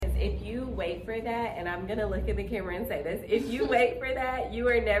wait for that, and I'm gonna look at the camera and say this, if you wait for that, you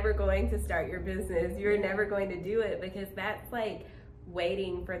are never going to start your business. You're never going to do it, because that's like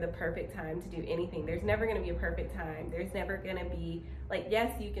waiting for the perfect time to do anything. There's never going to be a perfect time. There's never going to be, like,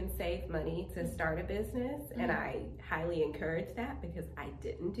 yes, you can save money to start a business, and I highly encourage that, because I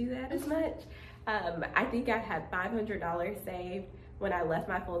didn't do that as much. I think I had $500 saved when I left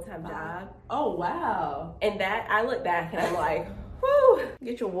my full-time job. Oh, wow. And that, I look back and I'm like, whoo.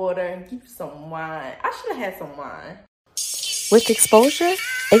 Get your water and get some wine. I should have had some wine. With exposure,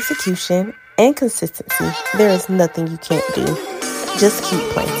 execution, and consistency, there is nothing you can't do. Just keep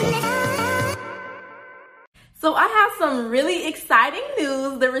planting. So I have some really exciting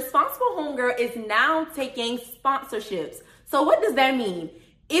news. The Responsible Homegirl is now taking sponsorships. So what does that mean?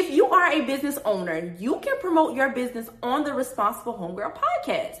 If you are a business owner, you can promote your business on the Responsible Homegirl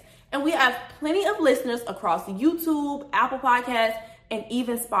podcast. And we have plenty of listeners across YouTube, Apple Podcasts, and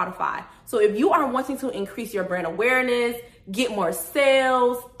even Spotify. So if you are wanting to increase your brand awareness, get more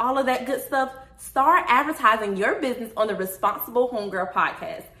sales, all of that good stuff, start advertising your business on the Responsible Homegirl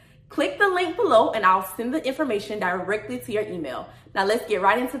podcast. Click the link below and I'll send the information directly to your email. Now let's get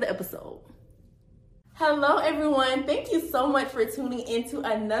right into the episode. Hello everyone, thank you so much for tuning into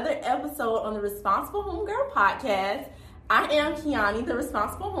another episode on the Responsible Homegirl podcast. I am Kiani, the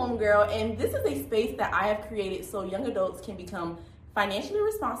Responsible Homegirl, and this is a space that I have created so young adults can become financially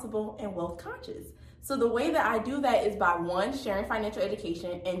responsible and wealth conscious. So the way that I do that is by 1, sharing financial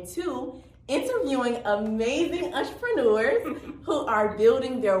education, and 2, interviewing amazing entrepreneurs who are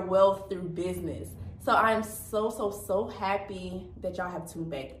building their wealth through business. So I'm so happy that y'all have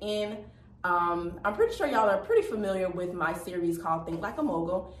tuned back in. I'm pretty sure y'all are pretty familiar with my series called Think Like a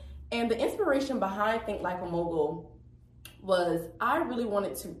Mogul. And the inspiration behind Think Like a Mogul was I really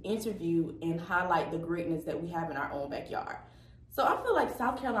wanted to interview and highlight the greatness that we have in our own backyard. So I feel like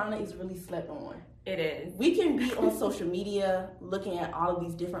South Carolina is really slept on. It is. We can be on social media looking at all of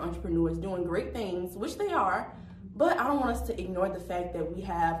these different entrepreneurs doing great things, which they are, but I don't want us to ignore the fact that we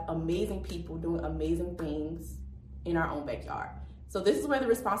have amazing people doing amazing things in our own backyard. So this is where the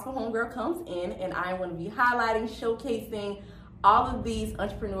Responsible Homegirl comes in, and I am going to be highlighting, showcasing all of these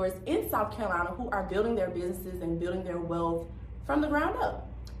entrepreneurs in South Carolina who are building their businesses and building their wealth from the ground up.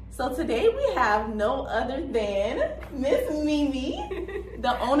 So today we have no other than Miss Mimi,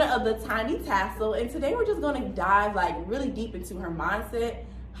 the owner of the Tiny Tassel, and today we're just going to dive like really deep into her mindset,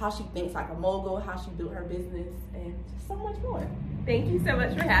 how she thinks like a mogul, how she built her business, and just so much more. Thank you so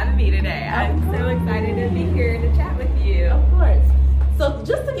much for having me today. I'm so excited to be here to chat with you. Of course. So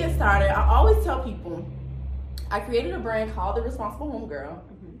just to get started, I always tell people I created a brand called The Responsible Homegirl,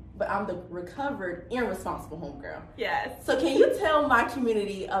 but I'm the recovered irresponsible homegirl. Yes. So can you tell my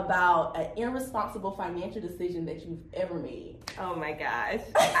community about an irresponsible financial decision that you've ever made? Oh my gosh.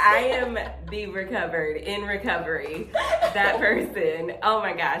 I am the recovered in recovery, that person. Oh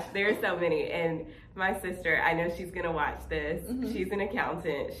my gosh, there's so many. And my sister, I know she's gonna watch this. She's an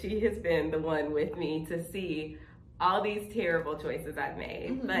accountant. She has been the one with me to see all these terrible choices I've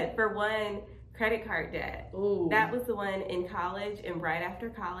made. But for one, credit card debt. Ooh. That was the one in college and right after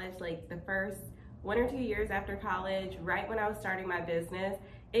college, like the first 1 or 2 years after college, right when I was starting my business,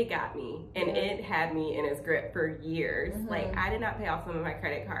 it got me and it had me in its grip for years. Like I did not pay off some of my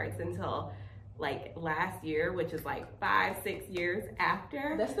credit cards until like last year, which is like 5-6 years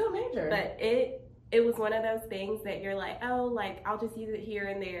after. That's still major. But it was one of those things that you're like, oh, like I'll just use it here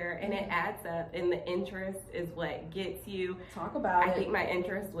and there, and it adds up, and the interest is what gets you. Talk about it. I think my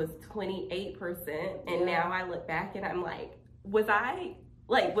interest was 28%, and now I look back and I'm like, was I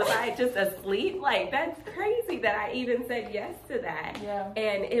just asleep? Like that's crazy that I even said yes to that. Yeah.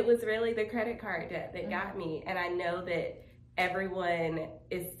 And it was really the credit card debt that got me, and I know that everyone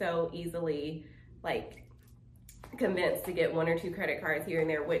is so easily like convinced to get 1 or 2 credit cards here and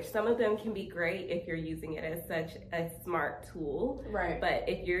there, which some of them can be great if you're using it as such a smart tool. Right. But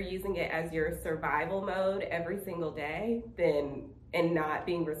if you're using it as your survival mode every single day, then and not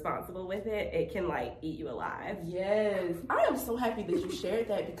being responsible with it, it can like eat you alive. Yes. I am so happy that you shared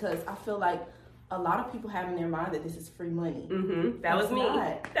that, because I feel like a lot of people have in their mind that this is free money. That was me.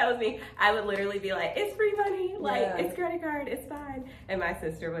 Not. That was me. I would literally be like, it's free money. Like, Yeah. it's credit card. It's fine. And my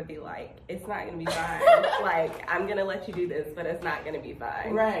sister would be like, it's not going to be fine. Like, I'm going to let you do this, but it's not going to be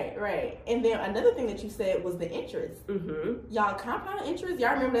fine. Right. And then another thing that you said was the interest. Y'all, compound interest.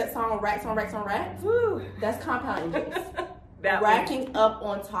 Y'all remember that song, Racks on Racks on Racks? Woo. That's compound interest. That Racking up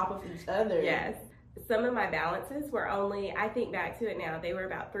on top of each other. Yes. some of my balances were only, I think back to it now, they were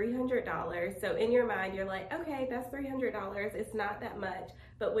about $300. So in your mind, you're like, okay, that's $300. It's not that much.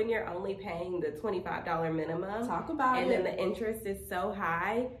 But when you're only paying the $25 minimum, talk about and it, then the interest is so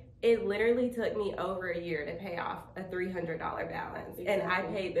high, it literally took me over a year to pay off a $300 balance. Exactly. And I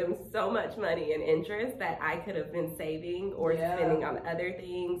paid them so much money in interest that I could have been saving or spending on other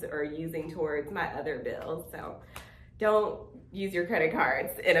things or using towards my other bills. So don't use your credit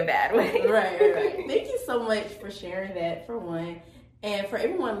cards in a bad way. Right. Thank you so much for sharing that, for one. And for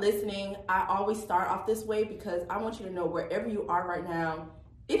everyone listening, I always start off this way because I want you to know wherever you are right now,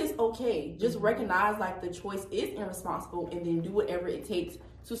 it is okay. Just recognize like the choice is irresponsible and then do whatever it takes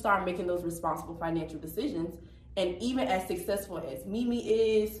to start making those responsible financial decisions. And even as successful as Mimi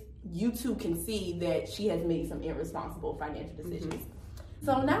is, you too can see that she has made some irresponsible financial decisions.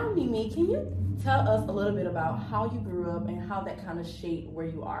 So now, Mimi, can you tell us a little bit about how you grew up and how that kind of shaped where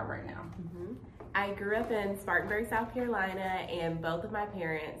you are right now? I grew up in Spartanburg, South Carolina, and both of my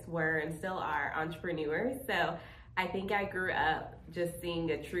parents were and still are entrepreneurs. So I think I grew up just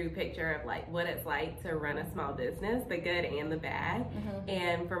seeing a true picture of like what it's like to run a small business, the good and the bad.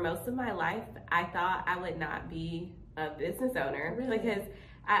 And for most of my life, I thought I would not be a business owner because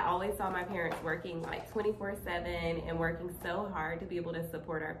I always saw my parents working like 24/7 and working so hard to be able to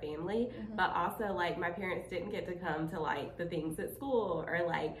support our family. But also like my parents didn't get to come to like the things at school or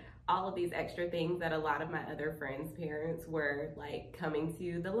like all of these extra things that a lot of my other friends' parents were like coming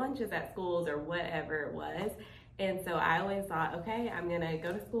to the lunches at schools or whatever it was. And so I always thought, okay, I'm gonna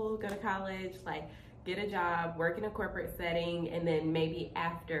go to school, go to college, like get a job, work in a corporate setting, and then maybe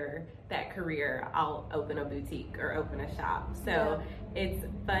after that career, I'll open a boutique or open a shop. So it's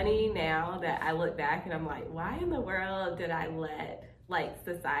funny now that I look back and I'm like, why in the world did I let like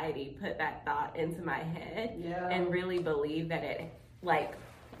society put that thought into my head and really believe that it like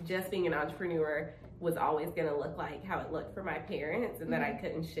just being an entrepreneur was always gonna look like how it looked for my parents and that I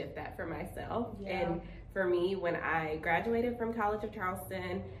couldn't shift that for myself. And for me, when I graduated from College of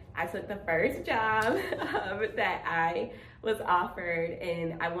Charleston, I took the first job that I was offered,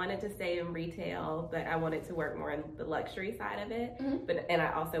 and I wanted to stay in retail, but I wanted to work more on the luxury side of it. And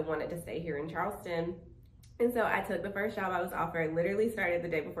I also wanted to stay here in Charleston. And so I took the first job I was offered, literally started the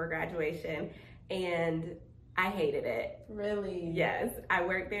day before graduation, and I hated it. Really? Yes. I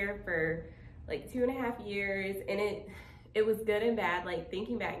worked there for like 2.5 years, and it was good and bad. Like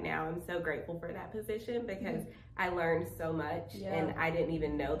thinking back now, I'm so grateful for that position because I learned so much and I didn't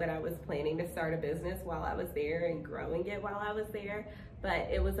even know that I was planning to start a business while I was there and growing it while I was there. But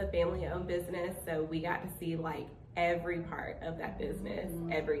it was a family owned business, so we got to see like every part of that business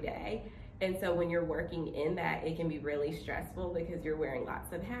every day. And so when you're working in that, it can be really stressful because you're wearing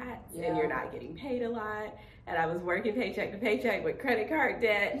lots of hats and you're not getting paid a lot. And I was working paycheck to paycheck with credit card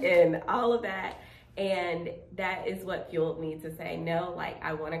debt and all of that. And that is what fueled me to say, no, like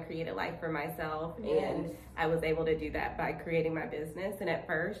I want to create a life for myself. And I was able to do that by creating my business. And at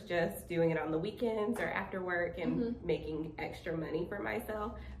first, just doing it on the weekends or after work and making extra money for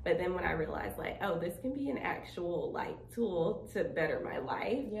myself. But then when I realized like, oh, this can be an actual like tool to better my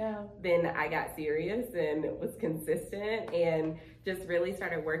life. Then I got serious and was consistent and just really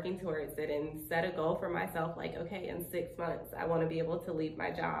started working towards it and set a goal for myself. Like, okay, in 6 months, I want to be able to leave my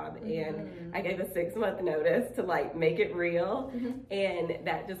job. And I gave a 6-month notice to like make it real. And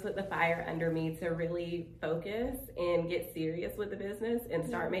that just put the fire under me to really focus and get serious with the business and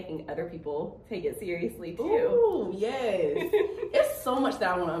start making other people take it seriously too. Ooh, yes. It's so much that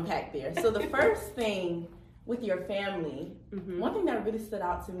I want to unpack there. So the first thing with your family, one thing that really stood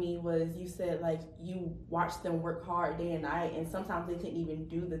out to me was you said like you watched them work hard day and night, and sometimes they couldn't even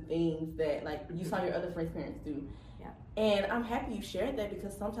do the things that like you saw your other friends' parents do. And I'm happy you shared that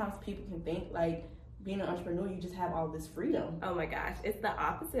because sometimes people can think like being an entrepreneur, you just have all this freedom. Oh my gosh, it's the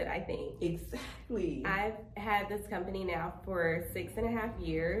opposite, I think. Exactly. I've had this company now for 6.5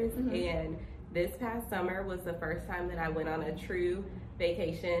 years, and this past summer was the first time that I went on a true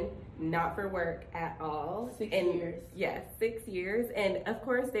vacation, not for work at all. 6 years. Yes, 6 years. And of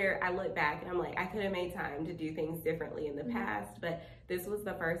course I look back and I'm like, I could have made time to do things differently in the past, but this was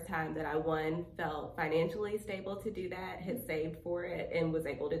the first time that I, felt financially stable to do that, had saved for it, and was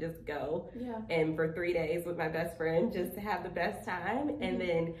able to just go. And for 3 days with my best friend, just to have the best time. And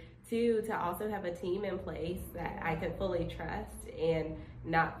then 2, to also have a team in place that I could fully trust and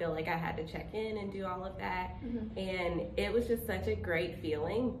not feel like I had to check in and do all of that. And it was just such a great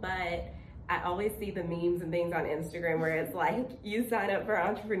feeling. But I always see the memes and things on Instagram where it's like you sign up for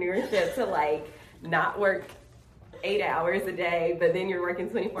entrepreneurship to like not work 8 hours a day, but then you're working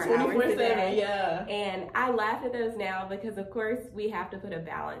 24 hours a day. Yeah. And I laugh at those now because, of course, we have to put a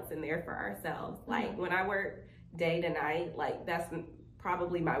balance in there for ourselves. Like, when I work day to night, like, that's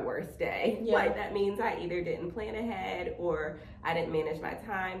probably my worst day. Yeah. Like, that means I either didn't plan ahead or I didn't manage my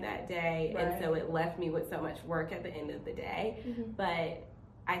time that day. Right. And so it left me with so much work at the end of the day. But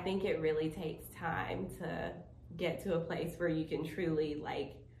I think it really takes time to get to a place where you can truly,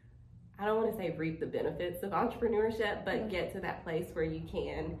 like, I don't want to say reap the benefits of entrepreneurship, but get to that place where you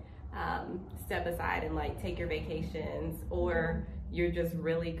can step aside and like take your vacations, or you're just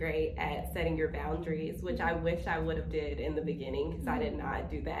really great at setting your boundaries, which I wish I would have did in the beginning, because I did not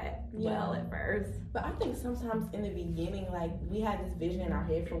do that well at first. But I think sometimes in the beginning, like, we had this vision in our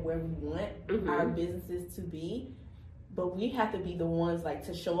head for where we want our businesses to be, but we have to be the ones, like,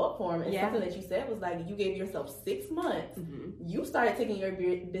 to show up for them. And something that you said was, like, you gave yourself 6 months. You started taking your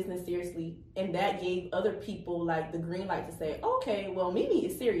business seriously, and that gave other people, like, the green light to say, okay, well, Mimi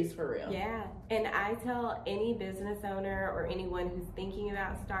is serious for real. Yeah, and I tell any business owner or anyone who's thinking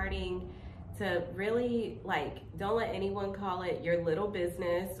about starting to really, like, don't let anyone call it your little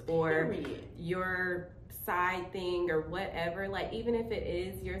business or your side thing or whatever. Like, even if it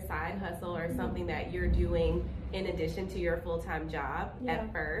is your side hustle or something that you're doing in addition to your full-time job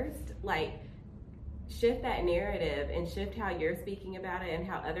at first, like, shift that narrative and shift how you're speaking about it and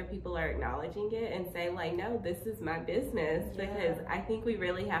how other people are acknowledging it, and say, like, no, this is my business. Because I think we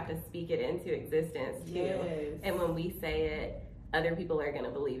really have to speak it into existence too. And when we say it, other people are going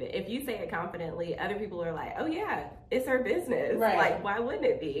to believe it. If you say it confidently, other people are like, oh yeah, it's her business. Like, why wouldn't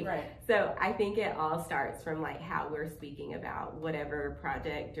it be? So I think it all starts from, like, how we're speaking about whatever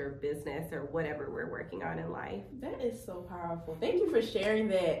project or business or whatever we're working on in life. That is so powerful. Thank you for sharing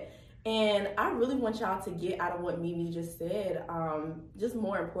that. And I really want y'all to get out of what Mimi just said, just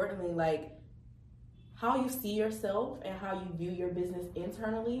more importantly, like, how you see yourself and how you view your business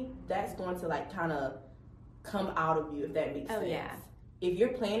internally, that's going to, like, kind of come out of you, if that makes sense. If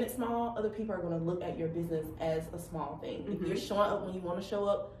you're playing it small, other people are going to look at your business as a small thing. If you're showing up when you want to show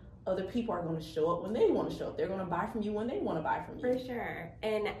up, other people are going to show up when they want to show up. They're going to buy from you when they want to buy from you. For sure.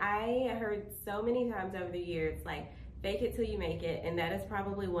 And I heard so many times over the years, like, fake it till you make it. And that is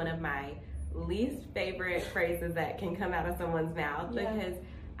probably one of my least favorite phrases that can come out of someone's mouth, because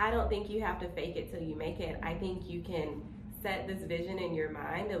I don't think you have to fake it till you make it. I think you can set this vision in your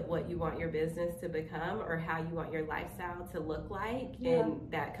mind of what you want your business to become or how you want your lifestyle to look like. And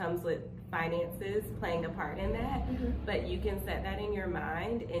that comes with finances playing a part in that. But you can set that in your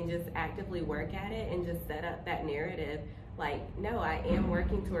mind and just actively work at it and just set up that narrative. Like, no, I am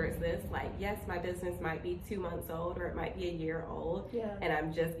working towards this. Like, yes, my business might be 2 months old or it might be a year old, and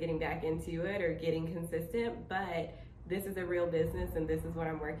I'm just getting back into it or getting consistent, but this is a real business and this is what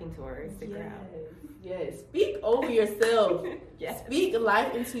I'm working towards to grow. Yes, speak over yourself. Speak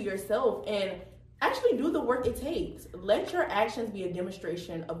life into yourself and actually do the work it takes. Let your actions be a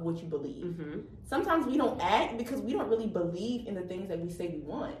demonstration of what you believe. Sometimes we don't act because we don't really believe in the things that we say we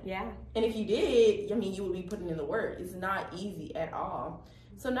want. And if you did, I mean, you would be putting in the work. It's not easy at all.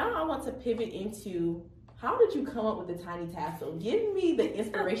 So now I want to pivot into, how did you come up with the Tiny Tassel? Give me the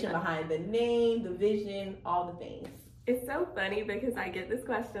inspiration behind the name, the vision, all the things. It's so funny because I get this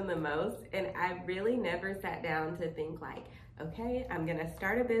question the most, and I really never sat down to think, like, okay, I'm gonna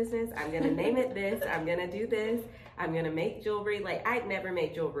start a business, I'm gonna name it this, I'm gonna do this, I'm gonna make jewelry. Like, I'd never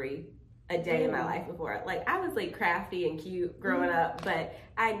made jewelry a day in my life before. Like, I was, like, crafty and cute growing up, but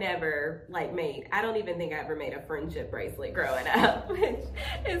I never, like, I don't even think I ever made a friendship bracelet growing up, which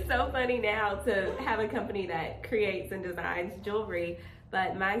is so funny now to have a company that creates and designs jewelry.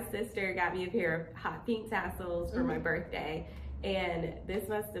 But my sister got me a pair of hot pink tassels for my birthday, and this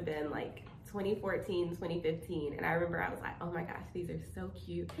must have been like 2014, 2015, and I remember I was like, oh my gosh, these are so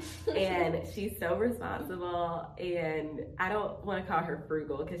cute. And she's so responsible, and I don't want to call her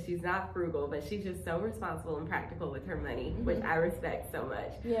frugal because she's not frugal, but she's just so responsible and practical with her money, which I respect so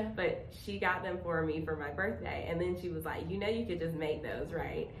much. But she got them for me for my birthday, and then she was like, you know, you could just make those,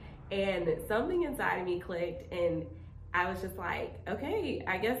 right? And something inside of me clicked, and I was just like, okay,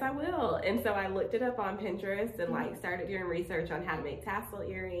 I guess I will. And so I looked it up on Pinterest and, like, started doing research on how to make tassel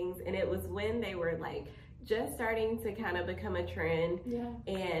earrings. And it was when they were, like, just starting to kind of become a trend.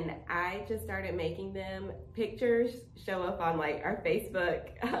 And I just started making them. Pictures show up on, like, our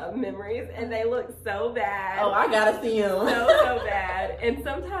Facebook memories, and they look so bad. Oh, I gotta see them. So bad. And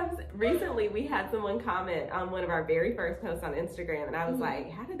sometimes, recently, we had someone comment on one of our very first posts on Instagram, and I was like,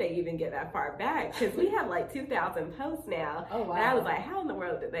 how did they even get that far back? Because we have, like, 2,000 posts now. Oh, wow. And I was like, how in the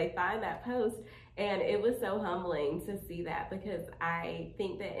world did they find that post? And it was so humbling to see that, because I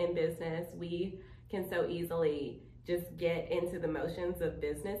think that in business, we can so easily just get into the motions of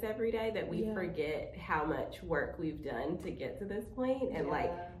business every day that we forget how much work we've done to get to this point, and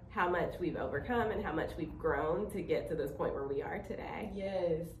like how much we've overcome and how much we've grown to get to this point where we are today.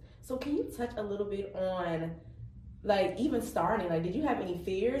 Yes. So can you touch a little bit on, like, even starting, like, did you have any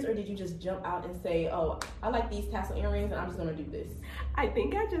fears, or did you just jump out and say, oh, I like these tassel earrings and I'm just going to do this? I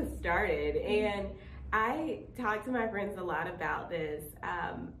think I just started, and I talk to my friends a lot about this.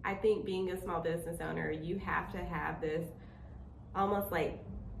 I think being a small business owner, you have to have this almost like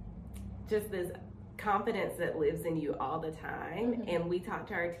just this confidence that lives in you all the time. And we talk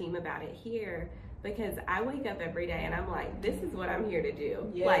to our team about it here, because I wake up every day and I'm like, this is what I'm here to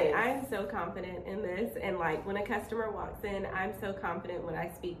do. Like, I'm so confident in this. And like, when a customer walks in, I'm so confident when I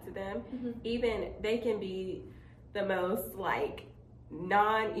speak to them. Even they can be the most like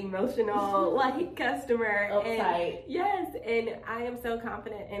non-emotional like customer. And yes, and I am so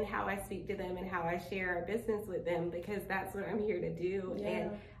confident in how I speak to them and how I share our business with them, because that's what I'm here to do. And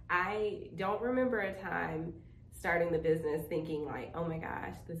I don't remember a time starting the business thinking like, oh my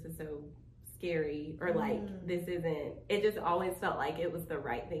gosh, this is so scary, or like this isn't, it just always felt like it was the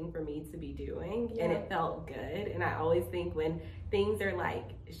right thing for me to be doing, and it felt good. And I always think when things are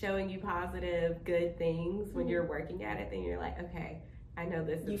like showing you positive, good things when you're working at it, then you're like, okay, I know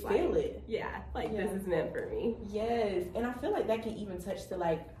this is, you feel it. This is meant for me. Yes. And I feel like that can even touch to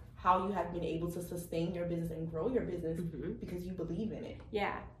like how you have been able to sustain your business and grow your business because you believe in it.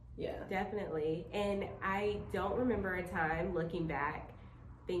 Yeah, definitely. And I don't remember a time looking back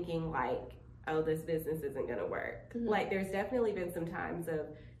thinking like, oh, this business isn't going to work. Like, there's definitely been some times of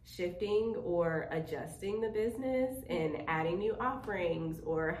shifting or adjusting the business and adding new offerings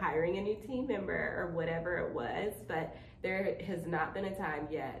or hiring a new team member or whatever it was, but there has not been a time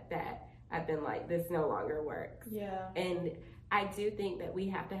yet that I've been like, this no longer works. And I do think that we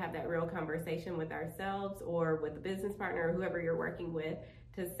have to have that real conversation with ourselves or with the business partner or whoever you're working with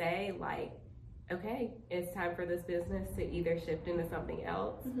to say like, okay, it's time for this business to either shift into something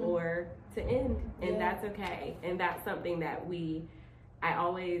else or to end, and that's okay. And that's something that I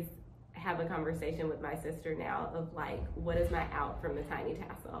always have a conversation with my sister now of like, what is my out from the tiny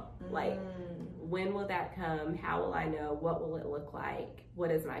tassel? Like, when will that come? How will I know? What will it look like?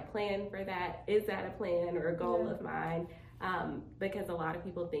 What is my plan for that? Is that a plan or a goal of mine? Because a lot of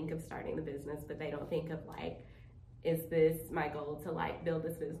people think of starting the business, but they don't think of like, is this my goal to like build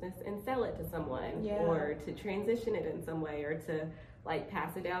this business and sell it to someone or to transition it in some way or to like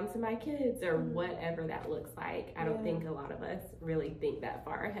pass it down to my kids or whatever that looks like. I don't think a lot of us really think that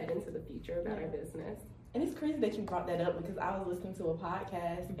far ahead into the future about our business. And it's crazy that you brought that up, because I was listening to a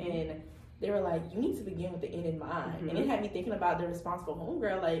podcast and they were like, you need to begin with the end in mind. And it had me thinking about the responsible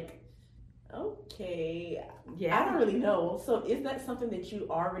homegirl, like, okay, I don't really know. So is that something that you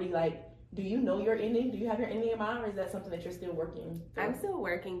already like, do you know your ending? Do you have your ending in mind, or is that something that you're still working through? I'm still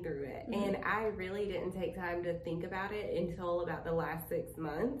working through it. And I really didn't take time to think about it until about the last 6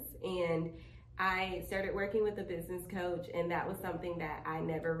 months. And I started working with a business coach, and that was something that I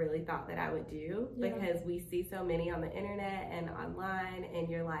never really thought that I would do, because we see so many on the internet and online, and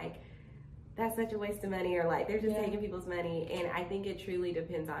you're like, that's such a waste of money, or like, they're just taking people's money. And I think it truly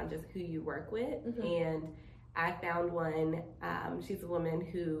depends on just who you work with. And I found one, she's a woman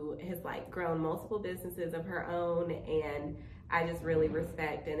who has like grown multiple businesses of her own, and I just really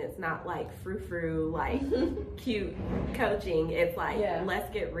respect, and it's not like frou-frou, like cute coaching. It's like,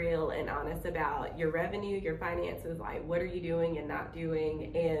 let's get real and honest about your revenue, your finances, like what are you doing and not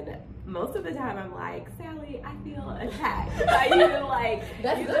doing. And most of the time I'm like, Sally, I feel attacked by you, like,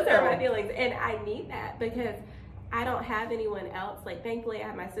 you just hurt my feelings. And I need that, because I don't have anyone else. Like, thankfully I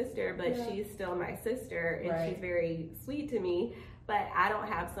have my sister, but she's still my sister, and she's very sweet to me. But I don't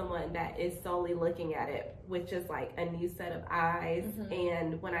have someone that is solely looking at it with just like a new set of eyes.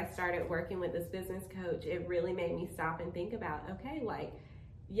 And when I started working with this business coach, it really made me stop and think about, okay, like,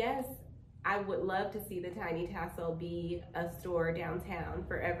 yes, I would love to see the Tiny Tassel be a store downtown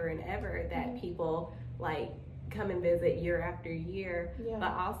forever and ever that people like come and visit year after year,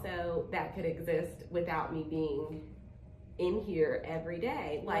 but also that could exist without me being in here every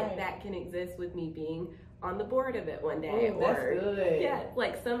day. Like, that can exist with me being on the board of it one day, or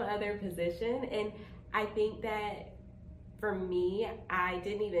like some other position. And I think that for me, I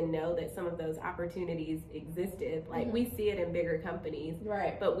didn't even know that some of those opportunities existed. Like, we see it in bigger companies,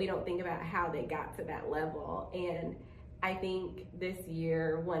 but we don't think about how they got to that level. And I think this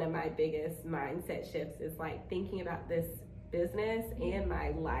year, one of my biggest mindset shifts is like thinking about this business and my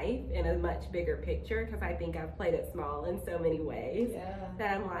life in a much bigger picture, because I think I've played it small in so many ways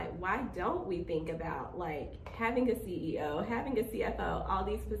that I'm like, why don't we think about like having a CEO, having a CFO, all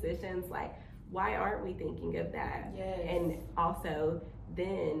these positions, like why aren't we thinking of that? Yes. And also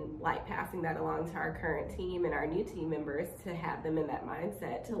then like passing that along to our current team and our new team members to have them in that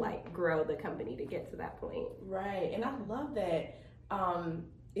mindset to like grow the company to get to that point. Right. And I love that,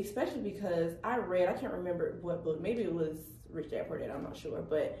 especially because I can't remember what book, maybe it was Rich Dad Poor Dad, I'm not sure,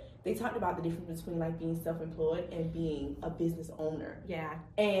 but they talked about the difference between like being self-employed and being a business owner. Yeah.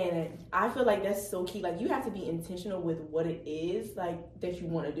 And I feel like that's so key. Like you have to be intentional with what it is like that you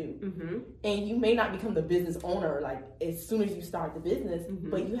want to do. Mm-hmm. And you may not become the business owner like as soon as you start the business, mm-hmm.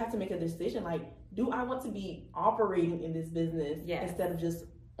 but you have to make a decision like, do I want to be operating in this business instead of just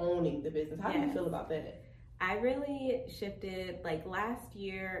owning the business? How do you feel about that? I really shifted, like last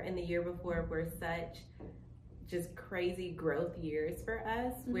year and the year before were such just crazy growth years for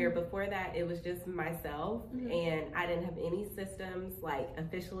us, mm-hmm. where before that it was just myself, mm-hmm. and I didn't have any systems like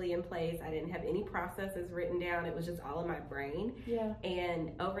officially in place. I didn't have any processes written down. It was just all in my brain. Yeah.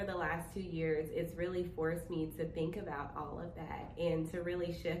 And over the last 2 years, it's really forced me to think about all of that and to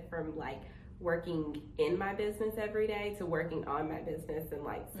really shift from like working in my business every day to working on my business and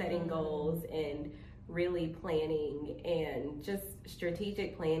like setting mm-hmm. goals and really planning. And just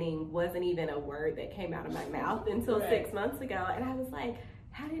strategic planning wasn't even a word that came out of my mouth until 6 months ago. And I was like,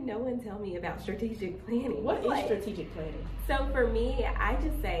 how did no one tell me about strategic planning? What is strategic planning? So for me, I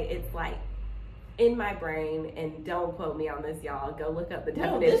just say it's like in my brain, and don't quote me on this, y'all. Go look up the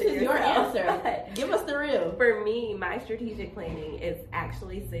definition. No, this is yourself. your answer. Give us the real. For me, my strategic planning is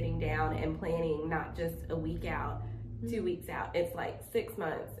actually sitting down and planning not just a week out, 2 weeks out. It's like 6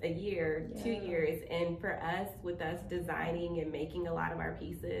 months, a year, 2 years. And for us, with us designing and making a lot of our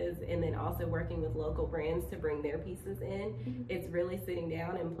pieces, and then also working with local brands to bring their pieces in, it's really sitting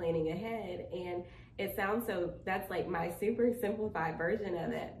down and planning ahead. And it sounds so, that's like my super simplified version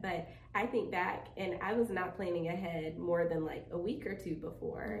of it. But I think back, and I was not planning ahead more than like a week or two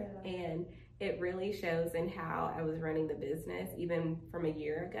before. And it really shows in how I was running the business, even from a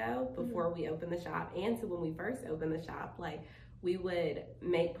year ago before we opened the shop, and to when we first opened the shop. Like, we would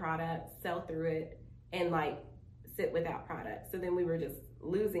make products, sell through it, and like sit without products. So then we were just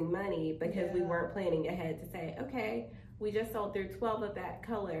losing money because we weren't planning ahead to say, okay, we just sold through 12 of that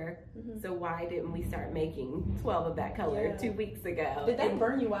color, so why didn't we start making 12 of that color 2 weeks ago? Did that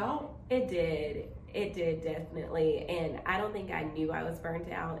burn you out? It did. It did, definitely. And I don't think I knew I was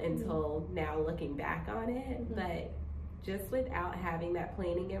burnt out until now, looking back on it. But just without having that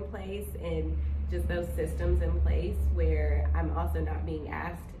planning in place and just those systems in place where I'm also not being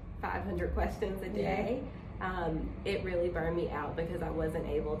asked 500 questions a day, it really burned me out because I wasn't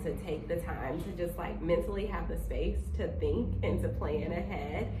able to take the time to just like mentally have the space to think and to plan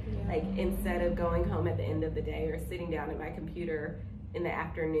ahead. Like, instead of going home at the end of the day or sitting down at my computer in the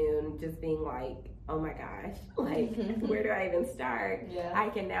afternoon just being like, oh my gosh, like where do I even start? I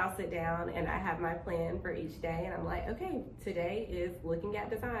can now sit down and I have my plan for each day, and I'm like, okay, today is looking at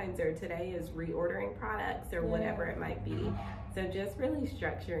designs, or today is reordering products, or whatever it might be. So just really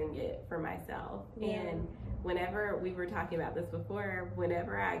structuring it for myself. And whenever, we were talking about this before,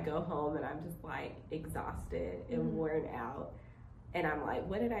 whenever I go home and I'm just like exhausted and worn out, and I'm like,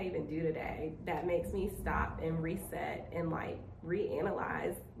 what did I even do today? That makes me stop and reset and like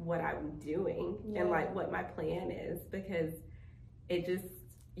reanalyze what I'm doing and like what my plan is, because it just,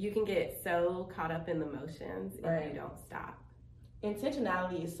 you can get so caught up in the motions if you don't stop.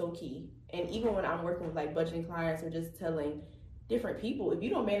 Intentionality is so key. And even when I'm working with like budgeting clients or just telling different people, if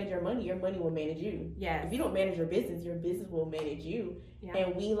you don't manage your money will manage you. If you don't manage your business will manage you.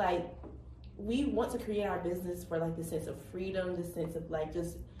 And we want to create our business for like the sense of freedom, the sense of like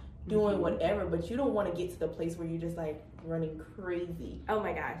just doing whatever, but you don't want to get to the place where you're just like running crazy. Oh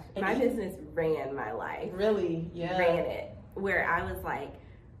my gosh. And my business ran my life. Really? Ran it. Where I was like,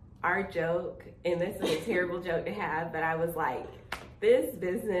 our joke, and this is a terrible joke to have, but I was like, this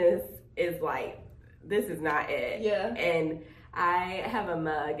business is like, this is not it. And I have a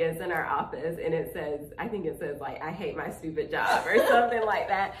mug, it's in our office, and it says, I think it says like, I hate my stupid job or something like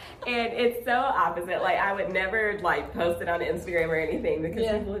that. And it's so opposite. Like, I would never like post it on Instagram or anything, because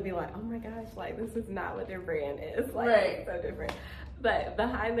people would be like, oh my gosh, like this is not what their brand is. Like, it's so different. But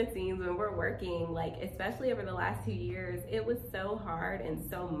behind the scenes, when we're working, like especially over the last 2 years, it was so hard and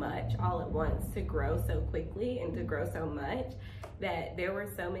so much all at once to grow so quickly and to grow so much, that there were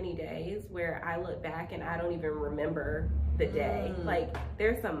so many days where I look back and I don't even remember the day. Like,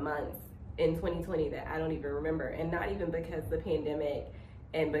 there's some months in 2020 that I don't even remember, and not even because the pandemic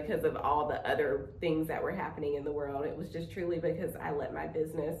and because of all the other things that were happening in the world. It was just truly because I let my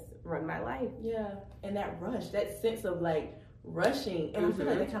business run my life. And that rush, that sense of like rushing, and I feel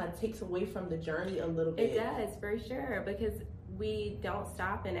like that kind of takes away from the journey a little bit. It does, for sure, because we don't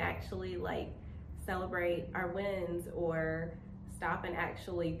stop and actually like celebrate our wins or stop and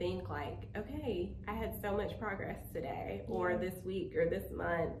actually think like, okay, I had so much progress today or this week or this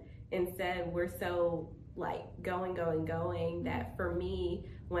month. Instead, we're so like going that for me,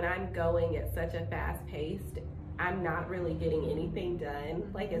 when I'm going at such a fast pace, I'm not really getting anything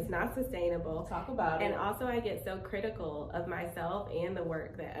done. Like, it's not sustainable. Talk about it. And also I get so critical of myself and the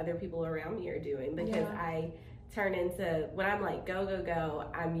work that other people around me are doing, because I turn into, when I'm like go,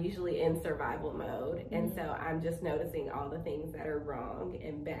 I'm usually in survival mode. And so I'm just noticing all the things that are wrong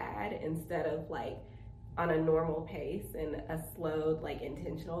and bad, instead of like on a normal pace and a slowed, like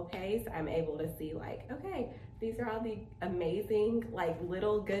intentional pace. I'm able to see like, okay, these are all the amazing, like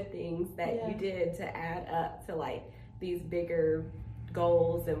little good things that you did to add up to like these bigger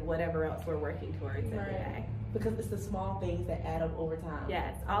goals and whatever else we're working towards every day. Because it's the small things that add up over time.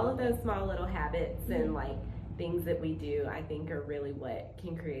 Yes, all of those small little habits and like things that we do, I think are really what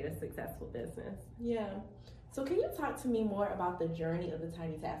can create a successful business. Yeah. So can you talk to me more about the journey of the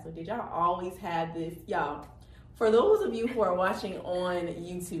Tiny Tassel? Did y'all always have this, y'all? For those of you who are watching on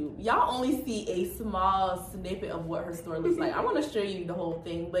YouTube, y'all only see a small snippet of what her store looks like. I want to show you the whole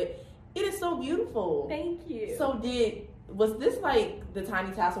thing, but it is so beautiful. Thank you. So was this like the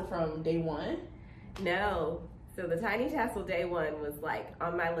Tiny Tassel from day one? No. So the Tiny Tassel day one was like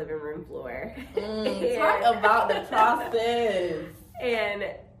on my living room floor. Talk about the process. And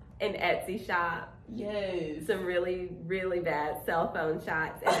an Etsy shop. Yes. Some really, really bad cell phone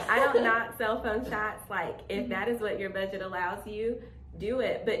shots. And I don't knock cell phone shots. Like, if that is what your budget allows you, do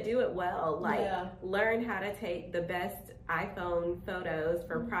it, but do it well. Like, learn how to take the best iPhone photos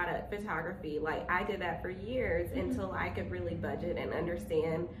for product photography. Like, I did that for years until I could really budget and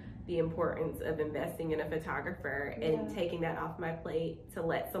understand the importance of investing in a photographer and taking that off my plate to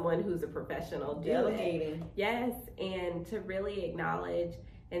let someone who's a professional do it. Yes, and to really acknowledge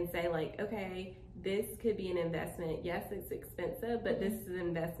and say like, okay, this could be an investment. Yes, it's expensive, but this is an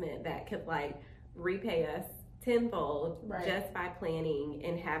investment that could like repay us tenfold just by planning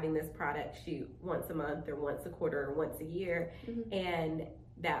and having this product shoot once a month or once a quarter or once a year. And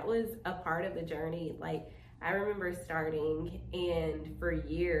that was a part of the journey. Like, I remember starting, and for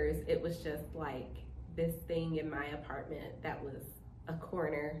years it was just like this thing in my apartment that was a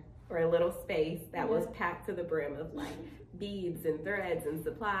corner or a little space that was packed to the brim of like beads and threads and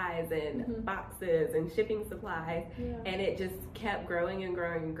supplies and boxes and shipping supplies. And it just kept growing and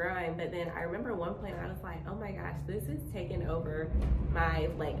growing and growing. But then I remember at one point I was like, oh my gosh, this is taking over my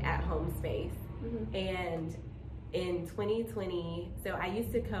like at home space. And in 2020, so I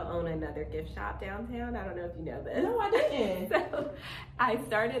used to co-own another gift shop downtown. I don't know if you know this. No, I didn't. So I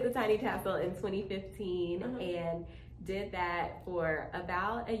started the Tiny Tassel in 2015 and did that for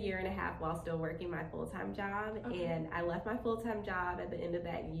about a year and a half while still working my full-time job. And I left my full-time job at the end of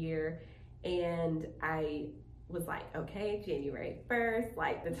that year, and I was like, okay, January 1st,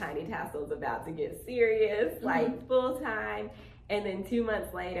 like the Tiny Tassel is about to get serious, like full-time. And then 2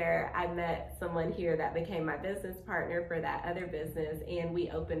 months later, I met someone here that became my business partner for that other business, and we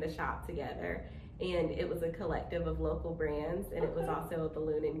opened a shop together. And it was a collective of local brands, and it was also a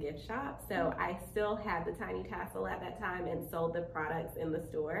balloon and gift shop. So I still had the Tiny Tassel at that time and sold the products in the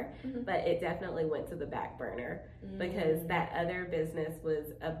store, but it definitely went to the back burner because that other business was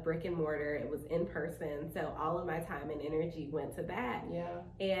a brick and mortar. It was in person. So all of my time and energy went to that.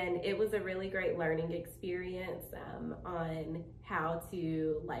 And it was a really great learning experience on how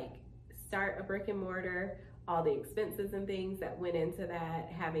to like start a brick and mortar, all the expenses and things that went into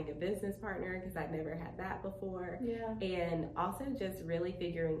that, having a business partner because I'd never had that before, and also just really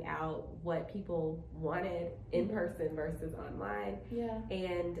figuring out what people wanted in person versus online.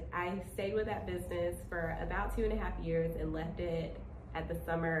 And I stayed with that business for about 2.5 years and left it at the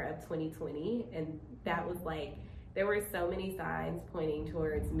summer of 2020, and that was like, there were so many signs pointing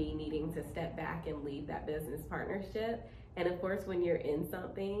towards me needing to step back and leave that business partnership. And of course, when you're in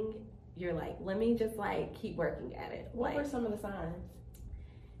something, you're like, let me just like keep working at it. What were some of the signs?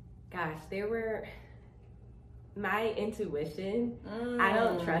 Gosh, there were my intuition. I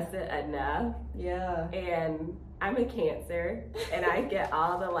don't trust it enough. And I'm a Cancer, and I get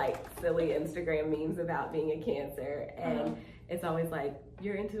all the like silly Instagram memes about being a Cancer, and it's always like,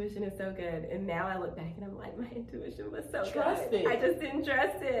 your intuition is so good. And now I look back and I'm like, my intuition was so good. I just didn't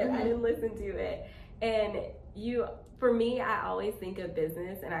trust it. I didn't listen to it. And for me, I always think of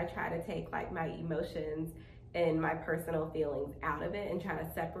business and I try to take like my emotions and my personal feelings out of it and try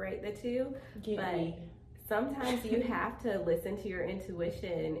to separate the two. Sometimes you have to listen to your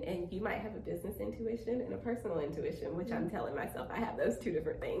intuition, and you might have a business intuition and a personal intuition, which I'm telling myself I have those two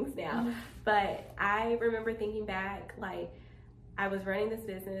different things now. But I remember thinking back, like, I was running this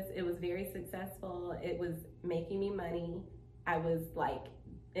business. It was very successful. It was making me money. I was like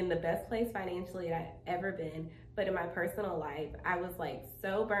in the best place financially I've ever been. But in my personal life, I was like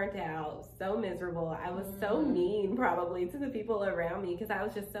so burnt out, so miserable. I was so mean probably to the people around me because I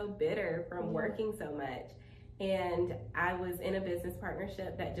was just so bitter from working so much. And I was in a business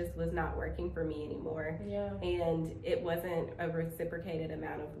partnership that just was not working for me anymore. Yeah. And it wasn't a reciprocated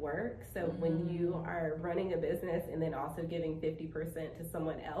amount of work. So when you are running a business and then also giving 50% to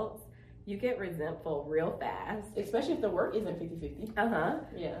someone else, you get resentful real fast. Especially if the work isn't 50-50.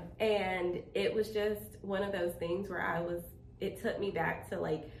 Yeah. And it was just one of those things where it took me back to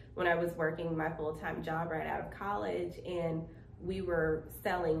like when I was working my full-time job right out of college, and we were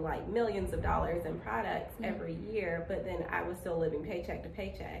selling like millions of dollars in products every year, but then I was still living paycheck to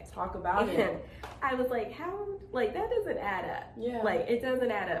paycheck. Talk about it. And I was like, how, like that doesn't add up. Yeah. Like it doesn't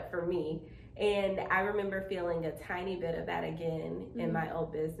add up for me. And I remember feeling a tiny bit of that again in my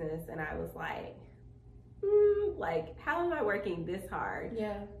old business. And I was like, how am I working this hard?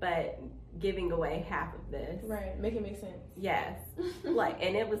 Yeah. But giving away half of this. Right. Make it make sense. Yes.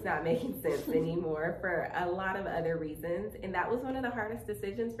 And it was not making sense anymore for a lot of other reasons. And that was one of the hardest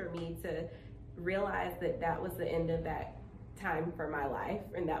decisions for me, to realize that was the end of that time for my life,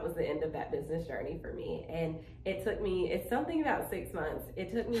 and that was the end of that business journey for me. And it's something about 6 months.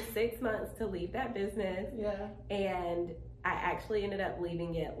 It took me 6 months to leave that business. Yeah. And I actually ended up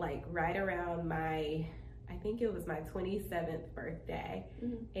leaving it like right around I think it was my 27th birthday.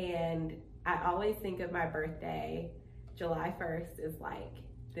 And I always think of my birthday, July 1st is like,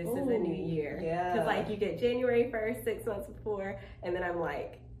 this is a new year. Yeah. Because like you get January 1st, 6 months before, and then I'm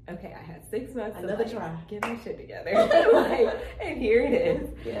like, okay, I had 6 months Another to try. Get my shit together. And here it is.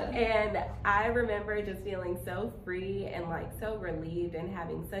 Yeah. And I remember just feeling so free and like so relieved, and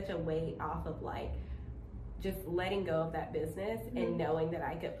having such a weight off of like just letting go of that business and knowing that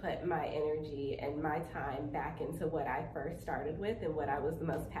I could put my energy and my time back into what I first started with and what I was the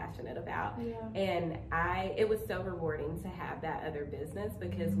most passionate about. Yeah. And it was so rewarding to have that other business,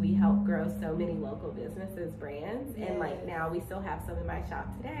 because we helped grow so many local businesses, brands. Yes. And like now we still have some in my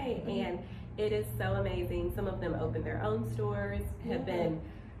shop today, and it is so amazing. Some of them opened their own stores, have been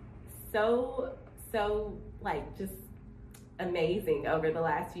so like just amazing over the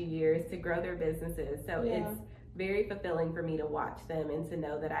last few years to grow their businesses. So it's very fulfilling for me to watch them and to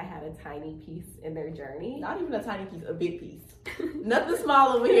know that I had a tiny piece in their journey. Not even a tiny piece, a big piece. Nothing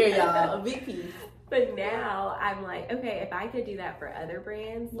small over here, y'all. A big piece. But now I'm like, okay, if I could do that for other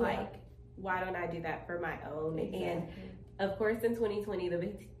brands, like why don't I do that for my own? Exactly. And of course in 2020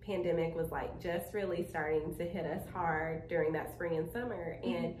 the pandemic was like just really starting to hit us hard during that spring and summer.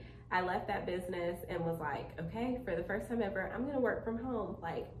 And I left that business and was like, okay, for the first time ever, I'm gonna work from home.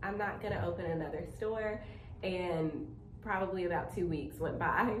 Like, I'm not gonna open another store. And probably about 2 weeks went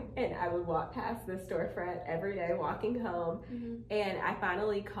by, and I would walk past the storefront every day walking home. And I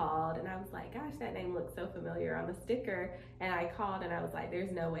finally called, and I was like, gosh, that name looks so familiar on the sticker. And I called and I was like,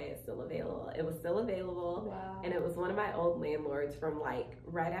 there's no way it's still available. It was still available. Wow. And it was one of my old landlords from like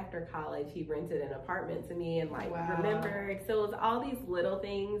right after college. He rented an apartment to me and like remembered. So it was all these little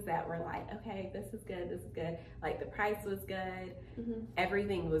things that were like, okay, this is good, this is good. Like the price was good.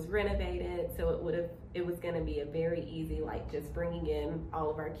 Everything was renovated. So it was gonna be a very easy, like just bringing in all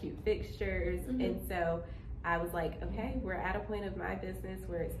of our cute fixtures. And so I was like, okay, we're at a point of my business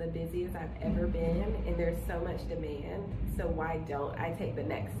where it's the busiest I've ever been, and there's so much demand. So why don't I take the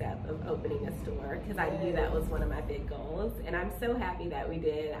next step of opening a store? Because I knew that was one of my big goals, and I'm so happy that we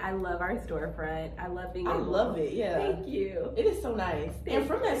did. I love our storefront. I love being able. I love it. Yeah. Thank you. It is so nice. And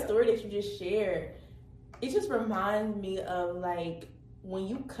from that story that you just shared, it just reminds me of like when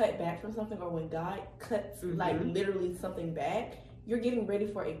you cut back from something, or when God cuts like literally something back, you're getting ready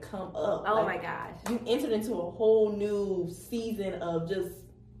for a come up. Oh my gosh. You entered into a whole new season of just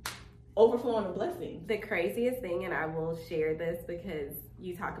overflowing of blessings. The craziest thing, and I will share this because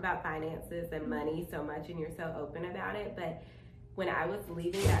you talk about finances and money so much and you're so open about it, but when I was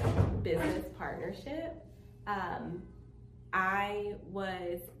leaving that business partnership, I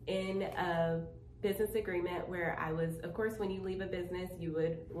was in a business agreement where I was, of course, when you leave a business, you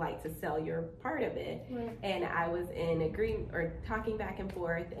would like to sell your part of it. Right. And I was in agreement or talking back and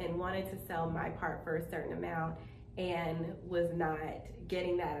forth and wanted to sell my part for a certain amount and was not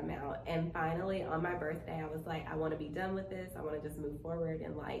getting that amount. And finally on my birthday, I was like, I want to be done with this. I want to just move forward.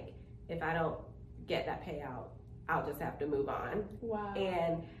 And like, if I don't get that payout, I'll just have to move on. Wow.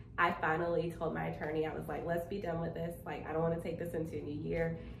 And I finally told my attorney, I was like, let's be done with this. Like, I don't want to take this into a new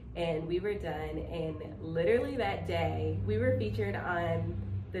year. And we were done, and literally that day, we were featured on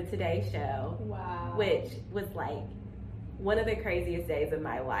the Today Show. Wow. Which was like one of the craziest days of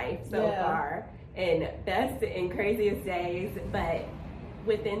my life so far, and best and craziest days. But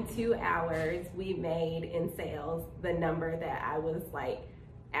within 2 hours, we made in sales the number that I was like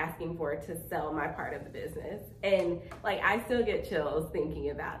asking for to sell my part of the business. And like, I still get chills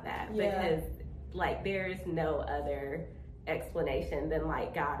thinking about that because like, there's no other explanation than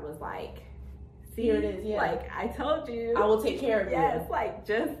like, God was like, see, here it is. Like, I told you, I will take care of you. Yes, like,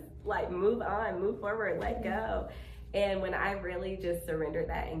 just like move on, move forward, let go. And when I really just surrendered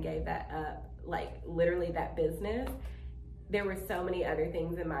that and gave that up, like literally that business, there were so many other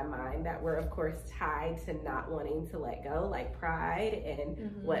things in my mind that were, of course, tied to not wanting to let go, like pride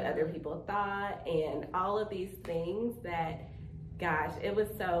and what other people thought and all of these things that, gosh, it was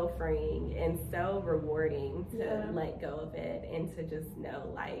so freeing and so rewarding to let go of it and to just know,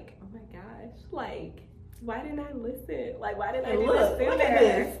 like, oh my gosh, like, why didn't I listen? Like, why didn't I do this sooner? Look at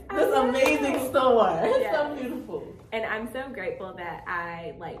this amazing store. It's so beautiful. And I'm so grateful that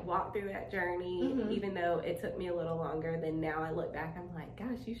I like walked through that journey, even though it took me a little longer. Than now I look back, I'm like,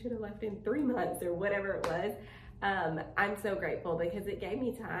 gosh, you should have left in 3 months or whatever it was. I'm so grateful because it gave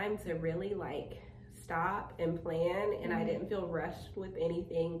me time to really like stop and plan, and I didn't feel rushed with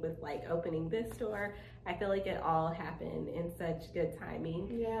anything with like opening this store. I feel like it all happened in such good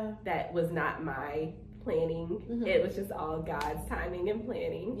timing. That was not my planning. It was just all God's timing and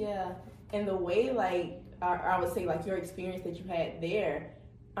planning. And the way like I would say like your experience that you had there,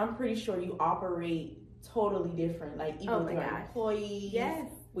 I'm pretty sure you operate totally different, like even with your employees.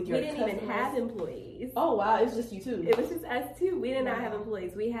 With your customers. Even have employees. Oh wow, it was just you two. It was just us two. We did not have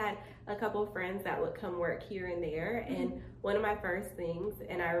employees. We had a couple of friends that would come work here and there. And one of my first things,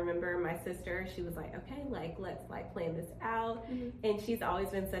 and I remember my sister, she was like, okay, like let's like plan this out. And she's always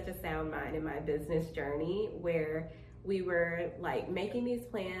been such a sound mind in my business journey where we were like making these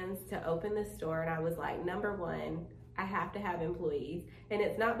plans to open the store. And I was like, number one, I have to have employees. And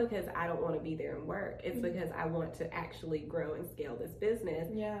it's not because I don't want to be there and work. It's because I want to actually grow and scale this business.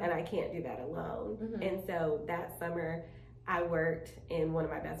 And I can't do that alone. And so that summer I worked, and one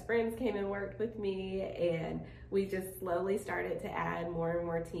of my best friends came and worked with me, and we just slowly started to add more and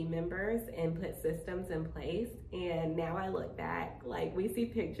more team members and put systems in place. And now I look back, like we see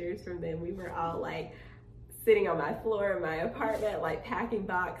pictures from then. We were all like sitting on my floor in my apartment, like packing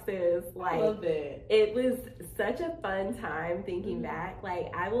boxes. Like, I love it. It was such a fun time thinking back.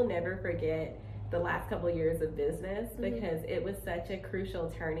 Like, I will never forget the last couple of years of business because it was such a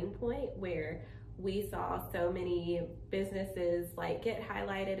crucial turning point where we saw so many businesses like get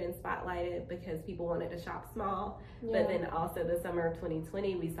highlighted and spotlighted because people wanted to shop small. But then also the summer of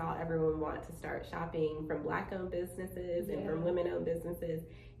 2020, we saw everyone want to start shopping from Black-owned businesses and from women-owned businesses.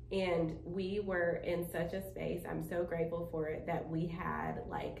 And we were in such a space, I'm so grateful for it, that we had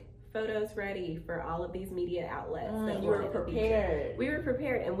like photos ready for all of these media outlets. That you were prepared. We were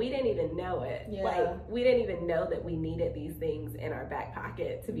prepared, and we didn't even know it. Like, we didn't even know that we needed these things in our back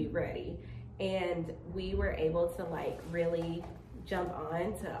pocket to be ready. And we were able to like really jump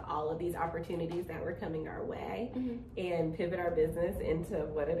on to all of these opportunities that were coming our way and pivot our business into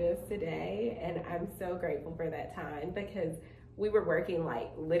what it is today. And I'm so grateful for that time because we were working like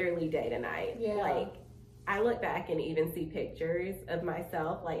literally day to night. Like, I look back and even see pictures of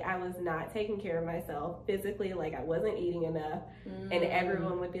myself. Like, I was not taking care of myself physically. Like, I wasn't eating enough. And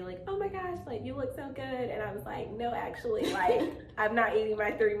everyone would be like, oh my gosh, like, you look so good. And I was like, no, actually, like, I'm not eating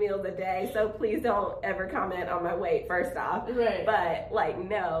my 3 meals a day. So please don't ever comment on my weight, first off. But like,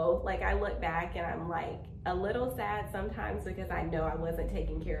 no, like, I look back and I'm like a little sad sometimes because I know I wasn't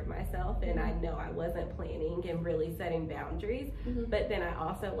taking care of myself and I know I wasn't planning and really setting boundaries. But then I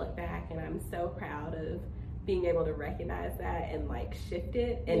also look back and I'm so proud of being able to recognize that and like shift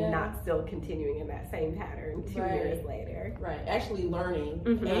it and not still continuing in that same pattern 2 years later. Actually learning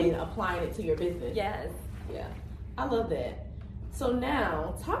and applying it to your business. I love that. So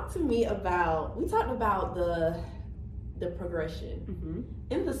now talk to me about, we talked about the progression.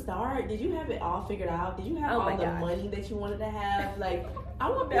 In the start, did you have it all figured out? Did you have all the money that you wanted to have? Like, I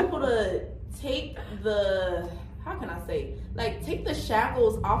want people to take the, how can I say, like, take the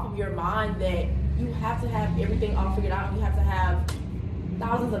shackles off of your mind that you have to have everything all figured out and you have to have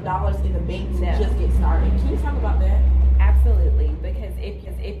thousands of dollars in the bank to just get started. Can you talk about that? Absolutely, because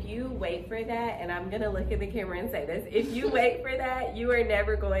if you wait for that, and I'm gonna look at the camera and say this, if you wait for that, you are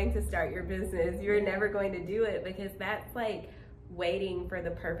never going to start your business. You're never going to do it because that's like waiting for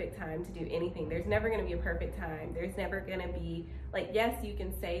the perfect time to do anything. There's never going to be a perfect time. There's never going to be, like, yes, you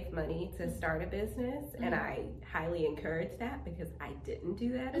can save money to start a business, and I highly encourage that because I didn't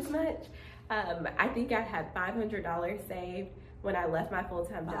do that as much. I think I had $500 saved when I left my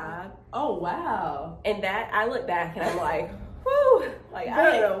full-time job. Oh, wow. And that, I look back and I'm like, whew, like,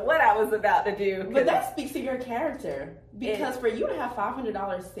 I don't know what I was about to do. But that speaks to your character. Because for you to have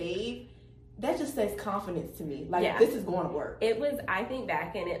 $500 saved, that just says confidence to me. Like, this is going to work. It was, I think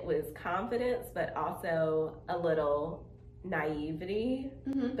back, and it was confidence, but also a little naivety,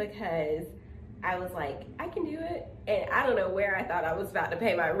 because I was like, I can do it. And I don't know where I thought I was about to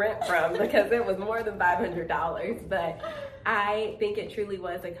pay my rent from, because it was more than $500. But I think it truly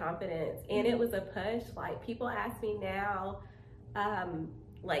was a confidence, and it was a push. Like, people ask me now,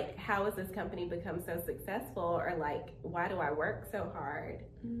 like, how has this company become so successful? Or like, why do I work so hard?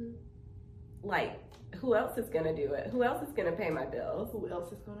 Like, who else is going to do it? Who else is going to pay my bills? Who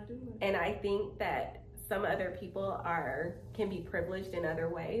else is going to do it? And I think that some other people can be privileged in other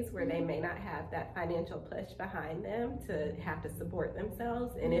ways, where they may not have that financial push behind them to have to support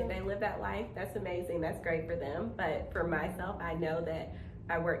themselves. And if they live that life, that's amazing. That's great for them. But for myself, I know that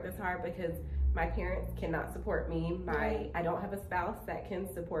I work this hard because my parents cannot support me. I don't have a spouse that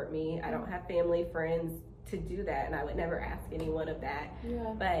can support me. I don't have family, friends to do that, and I would never ask anyone of that.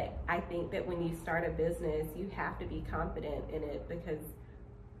 But I think that when you start a business, you have to be confident in it, because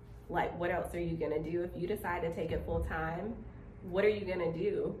like, what else are you gonna do? If you decide to take it full time, what are you gonna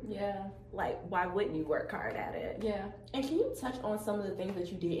do? Like, why wouldn't you work hard at it? And can you touch on some of the things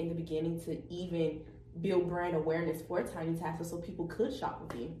that you did in the beginning to even build brand awareness for Tiny Tassel so people could shop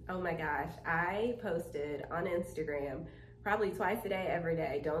with you? Oh my gosh, I posted on Instagram probably twice a day, every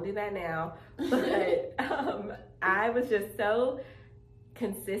day. Don't do that now. But I was just so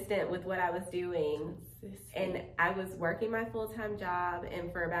consistent with what I was doing. And I was working my full-time job,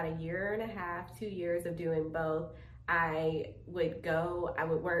 and for about 1.5 years, 2 years of doing both, I would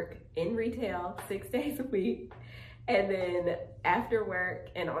work in retail 6 days a week. And then after work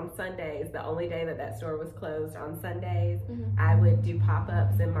and on Sundays, the only day that store was closed, on Sundays, I would do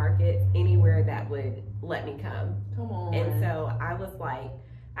pop-ups in markets anywhere that would let me come. Come on. And so I was like,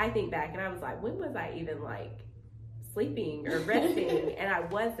 I think back and I was like, when was I even like sleeping or resting? And I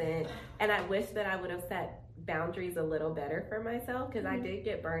wasn't. And I wish that I would have set boundaries a little better for myself, because I did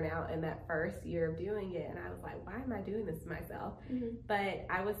get burnt out in that first year of doing it, and I was like, why am I doing this to myself? But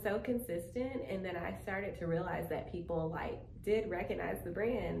I was so consistent, and then I started to realize that people like did recognize the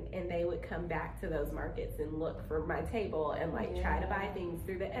brand, and they would come back to those markets and look for my table and like try to buy things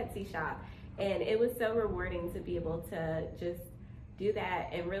through the Etsy shop. And it was so rewarding to be able to just do that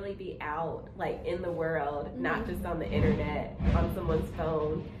and really be out like in the world, not just on the internet, on someone's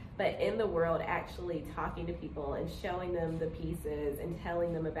phone, but in the world, actually talking to people and showing them the pieces and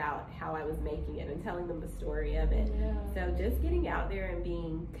telling them about how I was making it and telling them the story of it. So just getting out there and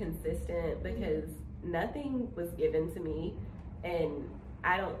being consistent, because nothing was given to me, and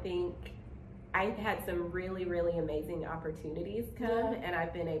I don't think I've had some really, really amazing opportunities come, and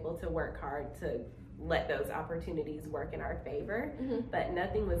I've been able to work hard to let those opportunities work in our favor, but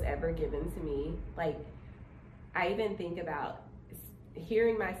nothing was ever given to me. Like, I even think about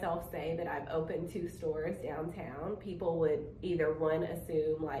hearing myself say that I've opened 2 stores downtown. People would either one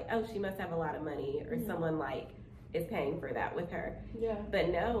assume like, oh, she must have a lot of money, or someone like is paying for that with her. But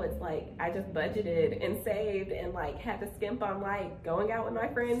no, it's like I just budgeted and saved and like had to skimp on like going out with my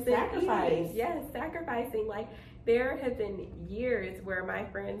friends. Sacrificing. Like, there have been years where my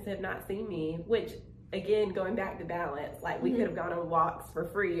friends have not seen me, which, again, going back to balance, like we could have gone on walks for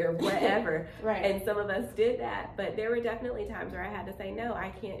free or whatever. And some of us did that, but there were definitely times where I had to say, no, I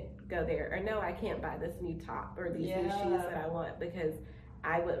can't go there, or no, I can't buy this new top or these new shoes that I want, because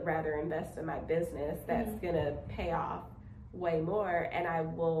I would rather invest in my business that's gonna pay off way more. And I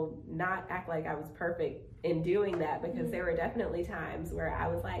will not act like I was perfect in doing that, because there were definitely times where I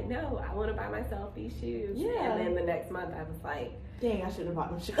was like, no, I want to buy myself these shoes. And then the next month I was like, dang, I should have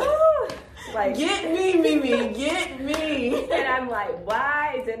bought them shoes. Like, get me, Mimi, get me. And I'm like,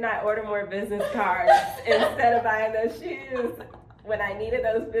 why didn't I order more business cards instead of buying those shoes when I needed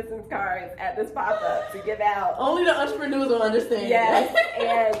those business cards at this pop-up to give out? Only the entrepreneurs will understand. Yes.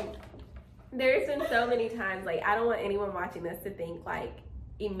 And there's been so many times, like, I don't want anyone watching this to think like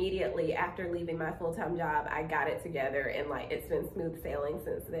immediately after leaving my full-time job I got it together and like it's been smooth sailing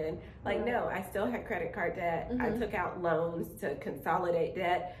since then. Like, no, I still had credit card debt. I took out loans to consolidate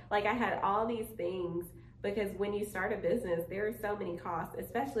debt. Like, I had all these things, because when you start a business, there are so many costs,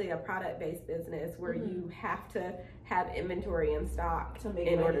 especially a product-based business where you have to have inventory in stock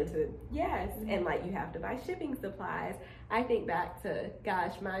in order to, and like you have to buy shipping supplies. I think back to,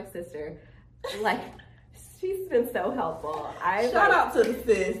 gosh, my sister, like, she's been so helpful. Shout out to the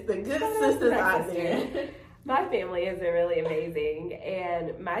sis, the good sisters out there. My family has been really amazing,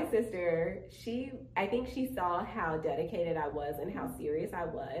 and my sister, I think she saw how dedicated I was and how serious I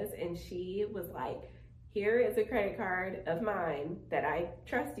was, and she was like, here is a credit card of mine that I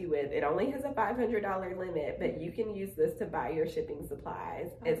trust you with. It only has a $500 limit, but you can use this to buy your shipping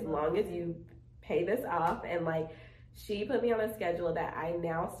supplies as long as you pay this off. And like, she put me on a schedule that I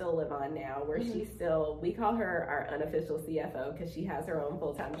now still live on now, where we call her our unofficial CFO because she has her own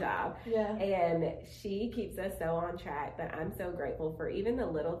full-time job. Yeah. And she keeps us so on track that I'm so grateful for even the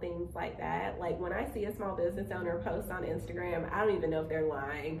little things like that. Like when I see a small business owner post on Instagram, I don't even know if they're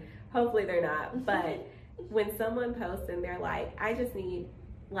lying. Hopefully they're not. But when someone posts and they're like, I just need,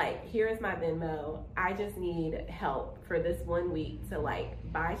 like, here is my Venmo, I just need help for this 1 week to like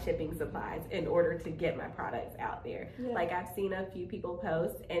buy shipping supplies in order to get my products out there. Yeah. Like I've seen a few people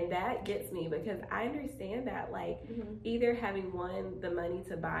post, and that gets me because I understand that like either having the money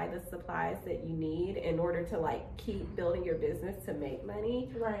to buy the supplies that you need in order to like keep building your business to make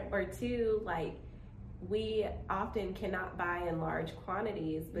money, right, or two, like we often cannot buy in large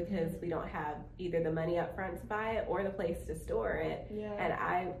quantities because we don't have either the money up front to buy it or the place to store it. Yeah.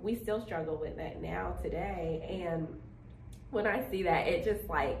 And we still struggle with that now today. And when I see that, it just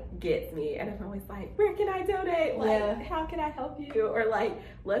like gets me, and I'm always like, where can I donate? Like, how can I help you? Or like,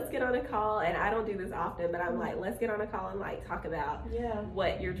 let's get on a call. And I don't do this often, but I'm like, let's get on a call and like talk about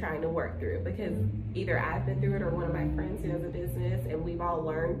what you're trying to work through, because either I've been through it or one of my friends who has a business, and we've all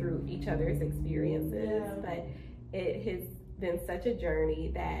learned through each other's experiences. But it has been such a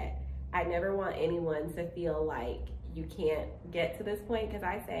journey that I never want anyone to feel like you can't get to this point, because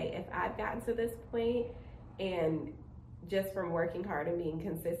I say, if I've gotten to this point, and just from working hard and being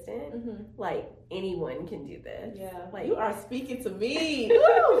consistent, like anyone can do this. Yeah, like you are speaking to me.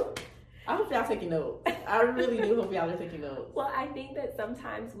 I hope y'all taking notes. I really do hope y'all are taking notes. Well, I think that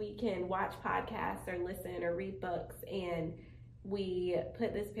sometimes we can watch podcasts or listen or read books, and we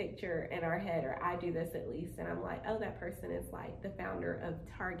put this picture in our head, or I do this at least, and I'm like, oh, that person is like the founder of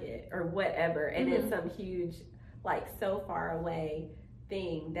Target or whatever, and it's some huge, like so far away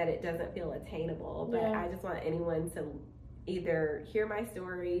thing that it doesn't feel attainable. But I just want anyone to either hear my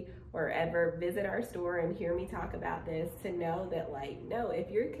story or ever visit our store and hear me talk about this, to know that like, no, if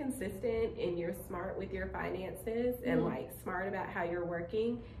you're consistent and you're smart with your finances and like smart about how you're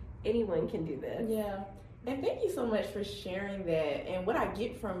working, anyone can do this. Yeah. And thank you so much for sharing that. And what I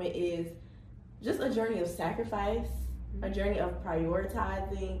get from it is just a journey of sacrifice, a journey of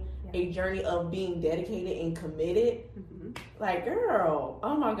prioritizing, a journey of being dedicated and committed. Like, girl,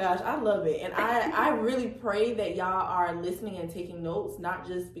 oh my gosh, I love it. And I really pray that y'all are listening and taking notes, not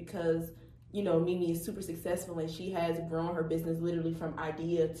just because, you know, Mimi is super successful and she has grown her business literally from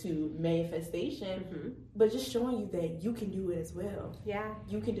idea to manifestation, but just showing you that you can do it as well. Yeah.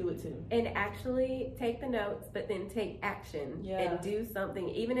 You can do it too. And actually take the notes, but then take action and do something,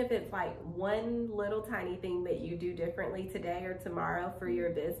 even if it's like one little tiny thing that you do differently today or tomorrow for your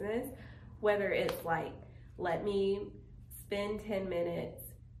business, whether it's like, let me spend 10 minutes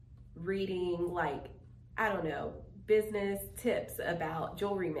reading, like, I don't know, business tips about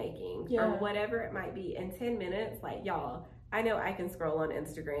jewelry making or whatever it might be. In 10 minutes, like, y'all, I know I can scroll on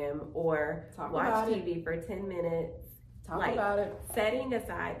Instagram or watch TV for 10 minutes. Setting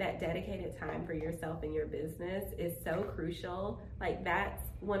aside that dedicated time for yourself and your business is so crucial. Like, that's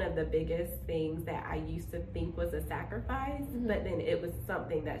one of the biggest things that I used to think was a sacrifice, but then it was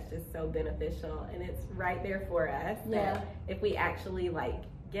something that's just so beneficial, and it's right there for us. That if we actually like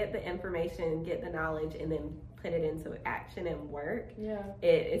get the information, get the knowledge, and then put it into action and work, it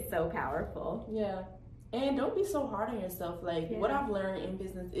is so powerful. And don't be so hard on yourself. Like, what I've learned in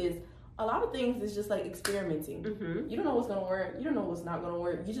business is a lot of things is just like experimenting. You don't know what's gonna work, you don't know what's not gonna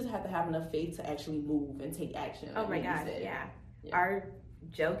work. You just have to have enough faith to actually move and take action. Oh my gosh, Our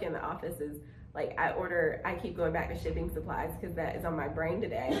joke in the office is like, I keep going back to shipping supplies because that is on my brain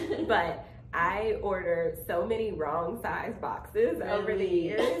today, but I order so many wrong size boxes over the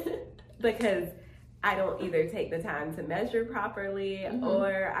years because I don't either take the time to measure properly,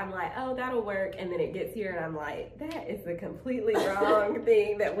 or I'm like, oh, that'll work, and then it gets here and I'm like, that is the completely wrong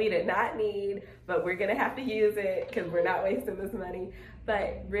thing that we did not need, but we're gonna have to use it because we're not wasting this money.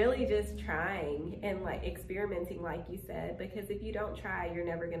 But really just trying and like experimenting, like you said, because if you don't try, you're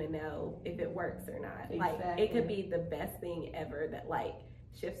never gonna know if it works or not. Exactly. Like, it could be the best thing ever that like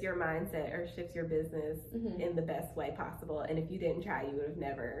shifts your mindset or shifts your business in the best way possible, and if you didn't try, you would have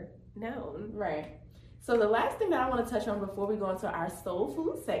never known. Right. So the last thing that I want to touch on before we go into our soul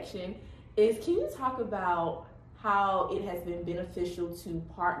food section is, can you talk about how it has been beneficial to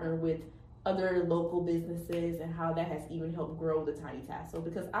partner with other local businesses and how that has even helped grow the Tiny Tassel?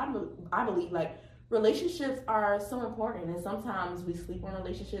 Because I believe like relationships are so important, and sometimes we sleep on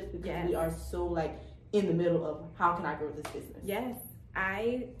relationships because we are so like in the middle of how can I grow this business. Yes,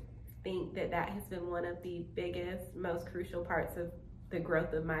 I think that has been one of the biggest, most crucial parts of the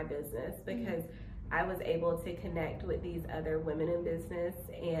growth of my business, because I was able to connect with these other women in business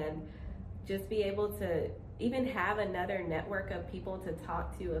and just be able to even have another network of people to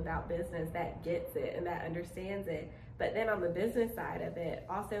talk to about business that gets it and that understands it. But then on the business side of it,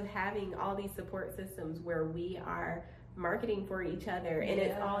 also having all these support systems where we are marketing for each other, and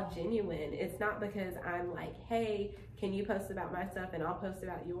it's all genuine. It's not because I'm like, hey, can you post about my stuff and I'll post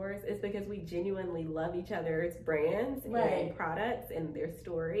about yours. It's because we genuinely love each other's brands and products and their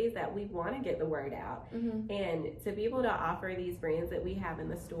stories, that we want to get the word out. And to be able to offer these brands that we have in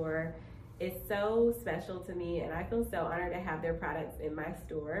the store is so special to me, and I feel so honored to have their products in my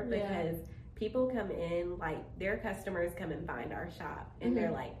store, because people come in, like their customers come and find our shop, and they're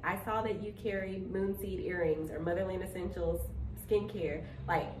like, I saw that you carry Moonseed earrings or Motherland Essentials skincare,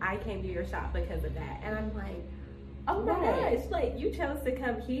 like I came to your shop because of that. And I'm like, oh my gosh, like you chose to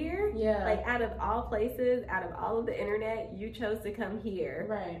come here, like out of all places, out of all of the internet, you chose to come here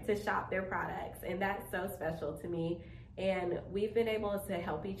to shop their products, and that's so special to me. And we've been able to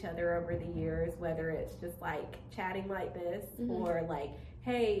help each other over the years, whether it's just like chatting like this, or like,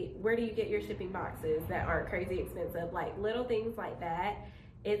 hey, where do you get your shipping boxes that aren't crazy expensive? Like little things like that.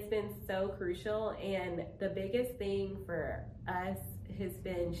 It's been so crucial. And the biggest thing for us has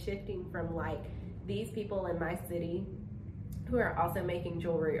been shifting from like these people in my city who are also making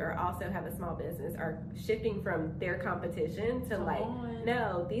jewelry or also have a small business are shifting from their competition to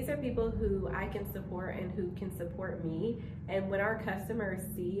no, these are people who I can support and who can support me. And when our customers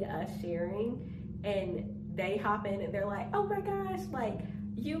see us sharing and they hop in and they're like, oh my gosh, like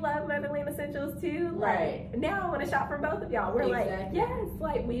you love Motherland Essentials too? Like now I want to shop from both of y'all. We're like, yes,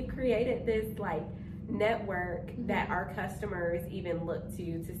 like we've created this like network that our customers even look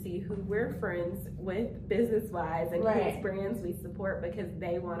to see who we're friends with business wise and whose brands we support, because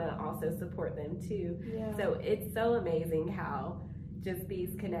they want to also support them too. So it's so amazing how just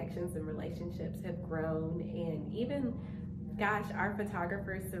these connections and relationships have grown. And even gosh, our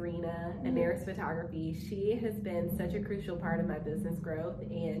photographer Serena, Anaris Photography, she has been such a crucial part of my business growth,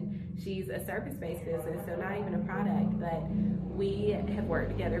 and she's a service-based business, so not even a product, but we have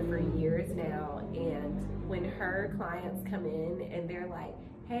worked together for years now. And when her clients come in and they're like,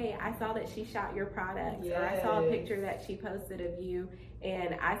 hey, I saw that she shot your products, or I saw a picture that she posted of you,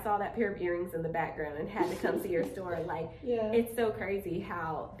 and I saw that pair of earrings in the background and had to come see your store. Like, it's so crazy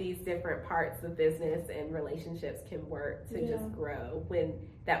how these different parts of business and relationships can work to just grow when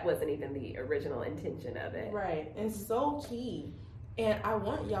that wasn't even the original intention of it. And so key. And I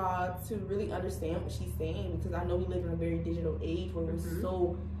want y'all to really understand what she's saying, because I know we live in a very digital age where we're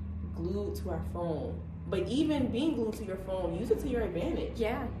so glued to our phone. But even being glued to your phone, use it to your advantage.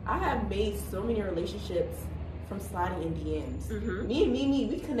 I have made so many relationships from sliding in DMs. Me and Mimi,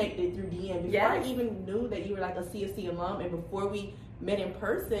 we connected through DM before I even knew that you were like a CFC alum, and before we met in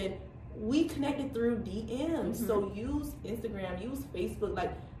person, we connected through DMs. So use Instagram, use Facebook.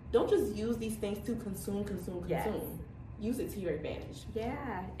 Like, don't just use these things to consume. Use it to your advantage.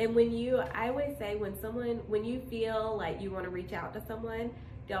 And I always say when you feel like you want to reach out to someone,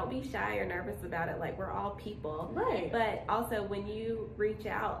 don't be shy or nervous about it. Like, we're all people. But also when you reach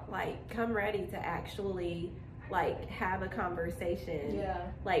out, like, come ready to actually like have a conversation.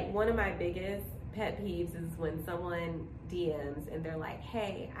 Like, one of my biggest pet peeves is when someone DMs and they're like,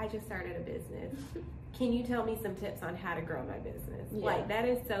 hey, I just started a business. Can you tell me some tips on how to grow my business? Like, that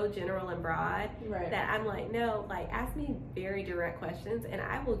is so general and broad that I'm like, no, like, ask me very direct questions and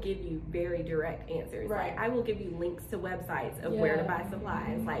I will give you very direct answers. Like, I will give you links to websites of where to buy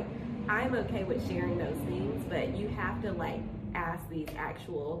supplies. Like, I'm okay with sharing those things, but you have to like ask these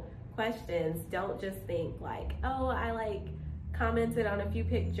actual questions. Don't just think like, oh, I like commented on a few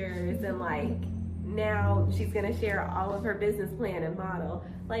pictures and like now she's gonna share all of her business plan and model.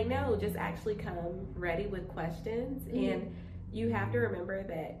 Like, no, just actually come ready with questions. And you have to remember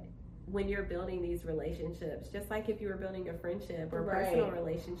that when you're building these relationships, just like if you were building a friendship or personal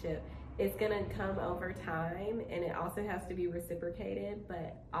relationship, it's gonna come over time, and it also has to be reciprocated,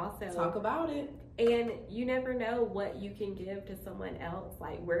 but also talk about it. And you never know what you can give to someone else.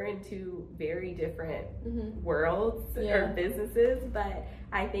 Like, we're in two very different worlds or businesses, but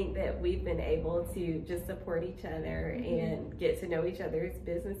I think that we've been able to just support each other and get to know each other's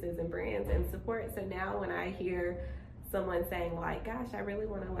businesses and brands and support. So now when I hear someone saying like, gosh, I really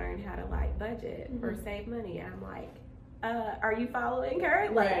want to learn how to like budget or save money, I'm like, are you following her?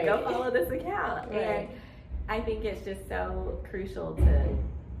 Like, go follow this account. And I think it's just so crucial to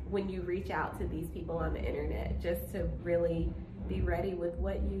when you reach out to these people on the internet, just to really be ready with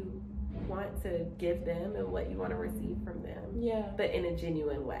what you want to give them and what you want to receive from them. Yeah. But in a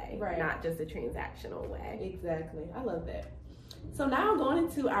genuine way, right, not just a transactional way. Exactly. I love that. So now going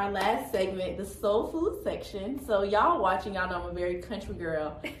into our last segment, the soul food section. So y'all watching, y'all know I'm a very country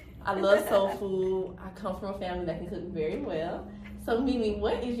girl. I love soul food. I come from a family that can cook very well. So Mimi,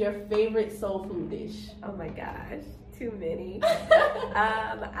 what is your favorite soul food dish? Oh my gosh, too many.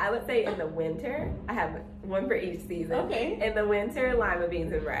 I would say in the winter, I have one for each season. Okay. In the winter, lima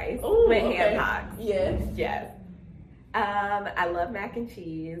beans and rice. Ooh, with okay. ham hocks. Yes. Yes. I love mac and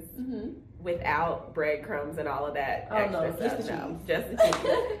cheese. Mm-hmm. Without breadcrumbs and all of that extra stuff. Just the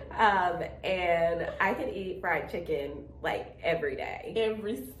cheese. And I could eat fried chicken like every day.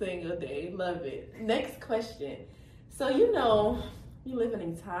 Every single day. Love it. Next question. So you know, you live in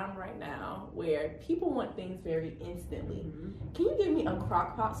a time right now where people want things very instantly. Mm-hmm. Can you give me a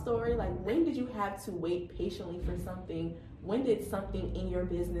crock pot story? Like, when did you have to wait patiently for something? When did something in your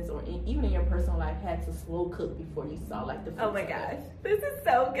business or even in your personal life had to slow cook before you saw like the fruits? Oh my gosh, this is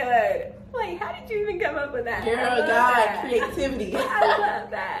so good. Like, how did you even come up with that? Girl, God, creativity. I love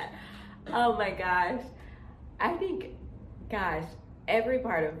that. Oh my gosh. I think, gosh, every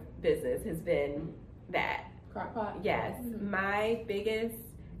part of business has been that. Crock pot? Yes. Mm-hmm. My biggest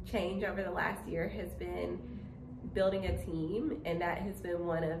change over the last year has been building a team, and that has been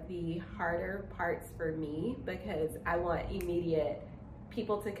one of the harder parts for me because I want immediate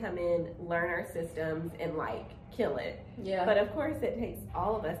people to come in, learn our systems, and like kill it. Yeah. But of course it takes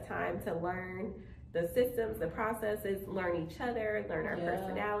all of us time to learn the systems, the processes, learn each other, learn our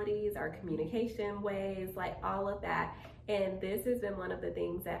personalities, our communication ways, like all of that. And this has been one of the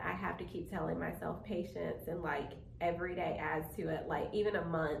things that I have to keep telling myself, patience, and like every day adds to it. Like even a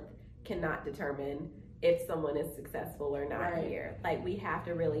month cannot determine if someone is successful or not here. Like we have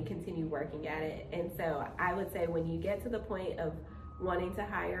to really continue working at it. And so I would say when you get to the point of wanting to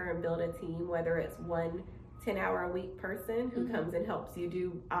hire and build a team, whether it's one 10-hour-a-week person who comes and helps you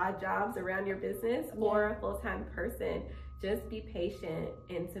do odd jobs around your business or a full-time person, just be patient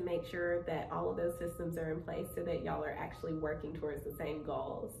and to make sure that all of those systems are in place so that y'all are actually working towards the same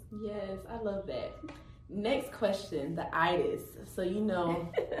goals. Yes, I love that. Next question, the itis. So you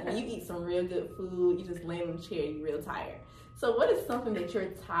know, when you eat some real good food, you just lay in the chair, you're real tired. So what is something that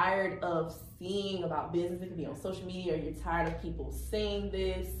you're tired of seeing about business? It could be on social media, or you're tired of people saying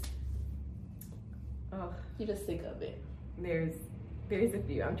this. Oh, you're just sick of it. There's a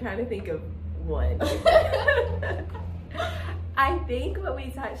few. I'm trying to think of one. I think what we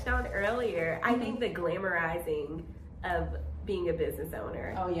touched on earlier, I think the glamorizing of being a business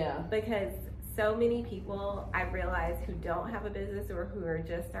owner. Oh yeah. Because so many people I've realized who don't have a business or who are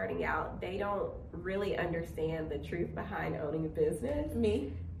just starting out, they don't really understand the truth behind owning a business.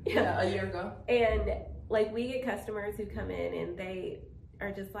 Me? Yeah, a year ago. And like we get customers who come in and they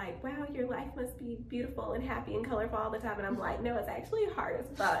are just like, wow, your life must be beautiful and happy and colorful all the time. And I'm like, no, it's actually hard as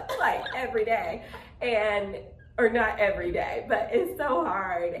fuck, like every day. Or not every day, but it's so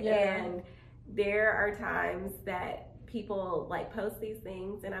hard. Yeah. And there are times that people like post these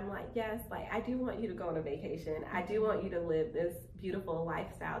things and I'm like, yes, like I do want you to go on a vacation. I do want you to live this beautiful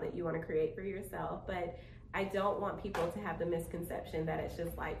lifestyle that you want to create for yourself. But I don't want people to have the misconception that it's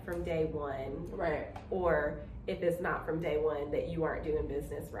just like from day one. Right. Or if it's not from day one that you aren't doing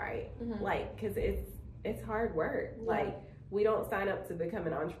business right. Mm-hmm. Like, cause it's hard work. Yeah. Like we don't sign up to become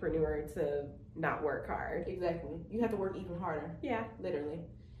an entrepreneur to not work hard. Exactly. You have to work even harder. Yeah. Literally.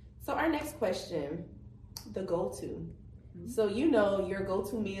 So our next question, the go-to. Mm-hmm. So you know your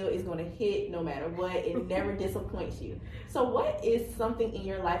go-to meal is going to hit no matter what. It never disappoints you. So what is something in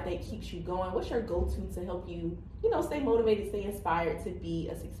your life that keeps you going? What's your go-to to help you, stay motivated, stay inspired to be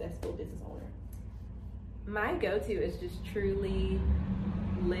a successful business owner? My go-to is just truly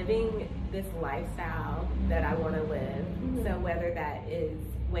living this lifestyle that I want to live. Mm-hmm. So whether that is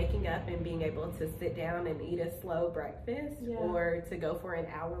waking up and being able to sit down and eat a slow breakfast or to go for an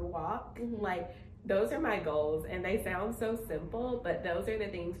hour walk, like those are my goals, and they sound so simple, but those are the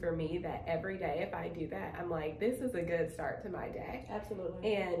things for me that every day if I do that, I'm like, this is a good start to my day.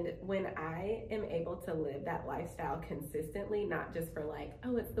 Absolutely. And when I am able to live that lifestyle consistently, not just for like,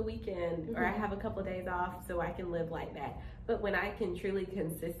 oh, it's the weekend or I have a couple of days off so I can live like that, but when I can truly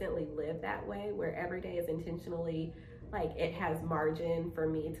consistently live that way where every day is intentionally like it has margin for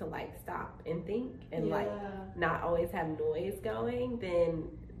me to like stop and think and like not always have noise going, then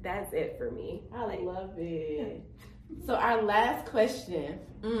that's it for me. I love it. So our last question,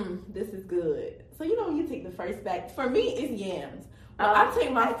 this is good. So when you take the first bite, for me it's yams. I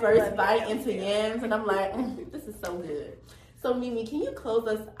take my first bite into yams and I'm like, this is so good. So Mimi, can you close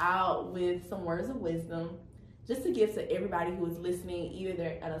us out with some words of wisdom just to give to everybody who is listening, either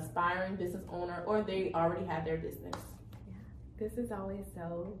they're an aspiring business owner or they already have their business? Yeah, this is always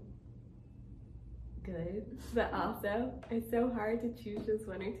so good, but also it's so hard to choose just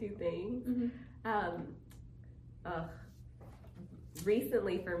one or two things.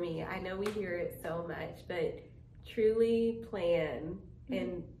 Recently for me, I know we hear it so much, but truly plan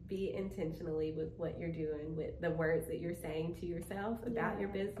and be intentionally with what you're doing, with the words that you're saying to yourself about your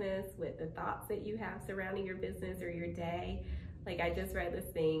business, with the thoughts that you have surrounding your business or your day. Like, I just read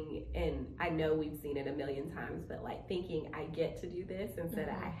this thing, and I know we've seen it a million times, but like thinking I get to do this instead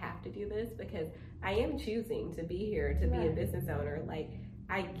of I have to do this, because I am choosing to be here to be a business owner. Like,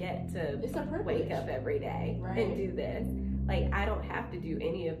 I get to wake up every day and do this. Like, I don't have to do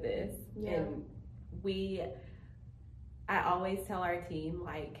any of this. And I always tell our team,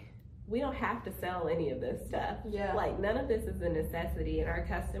 like, we don't have to sell any of this stuff. Like, none of this is a necessity, and our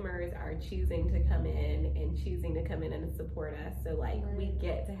customers are choosing to come in and support us. So like, we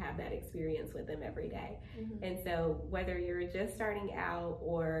get to have that experience with them every day. And so whether you're just starting out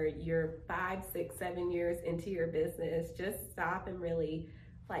or you're 5, 6, 7 years into your business, just stop and really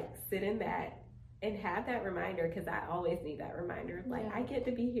like sit in that and have that reminder, because I always need that reminder of like, I get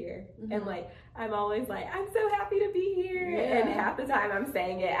to be here. And like, I'm always like, I'm so happy to be here. And half the time I'm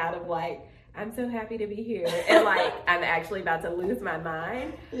saying it out of like, I'm so happy to be here. And like, I'm actually about to lose my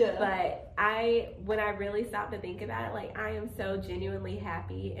mind. But when I really stop to think about it, like, I am so genuinely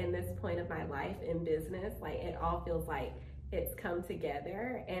happy in this point of my life in business. Like, it all feels like it's come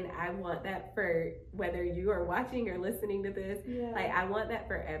together, and I want that for whether you are watching or listening to this. Like, I want that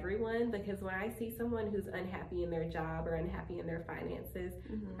for everyone, because when I see someone who's unhappy in their job or unhappy in their finances,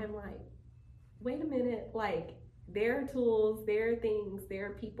 I'm like, wait a minute, like, there are tools, there are things, there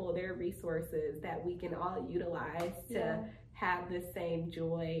are people, there are resources that we can all utilize to have the same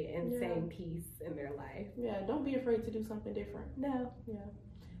joy and same peace in their life. Don't be afraid to do something different.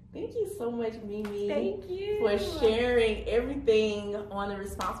 Thank you so much, Mimi. Thank you for sharing everything on the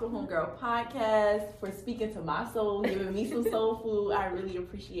Responsible Homegirl podcast, for speaking to my soul, giving me some soul food. I really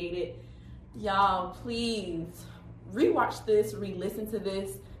appreciate it. Y'all, please rewatch this, re-listen to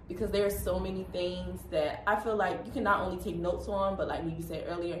this, because there are so many things that I feel like you can not only take notes on, but like Mimi said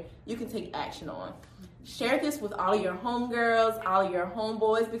earlier, you can take action on. Share this with all of your homegirls, all of your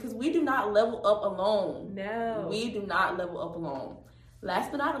homeboys, because we do not level up alone. No. We do not level up alone.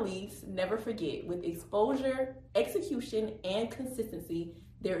 Last but not least, never forget, with exposure, execution, and consistency,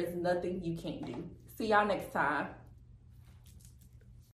 there is nothing you can't do. See y'all next time.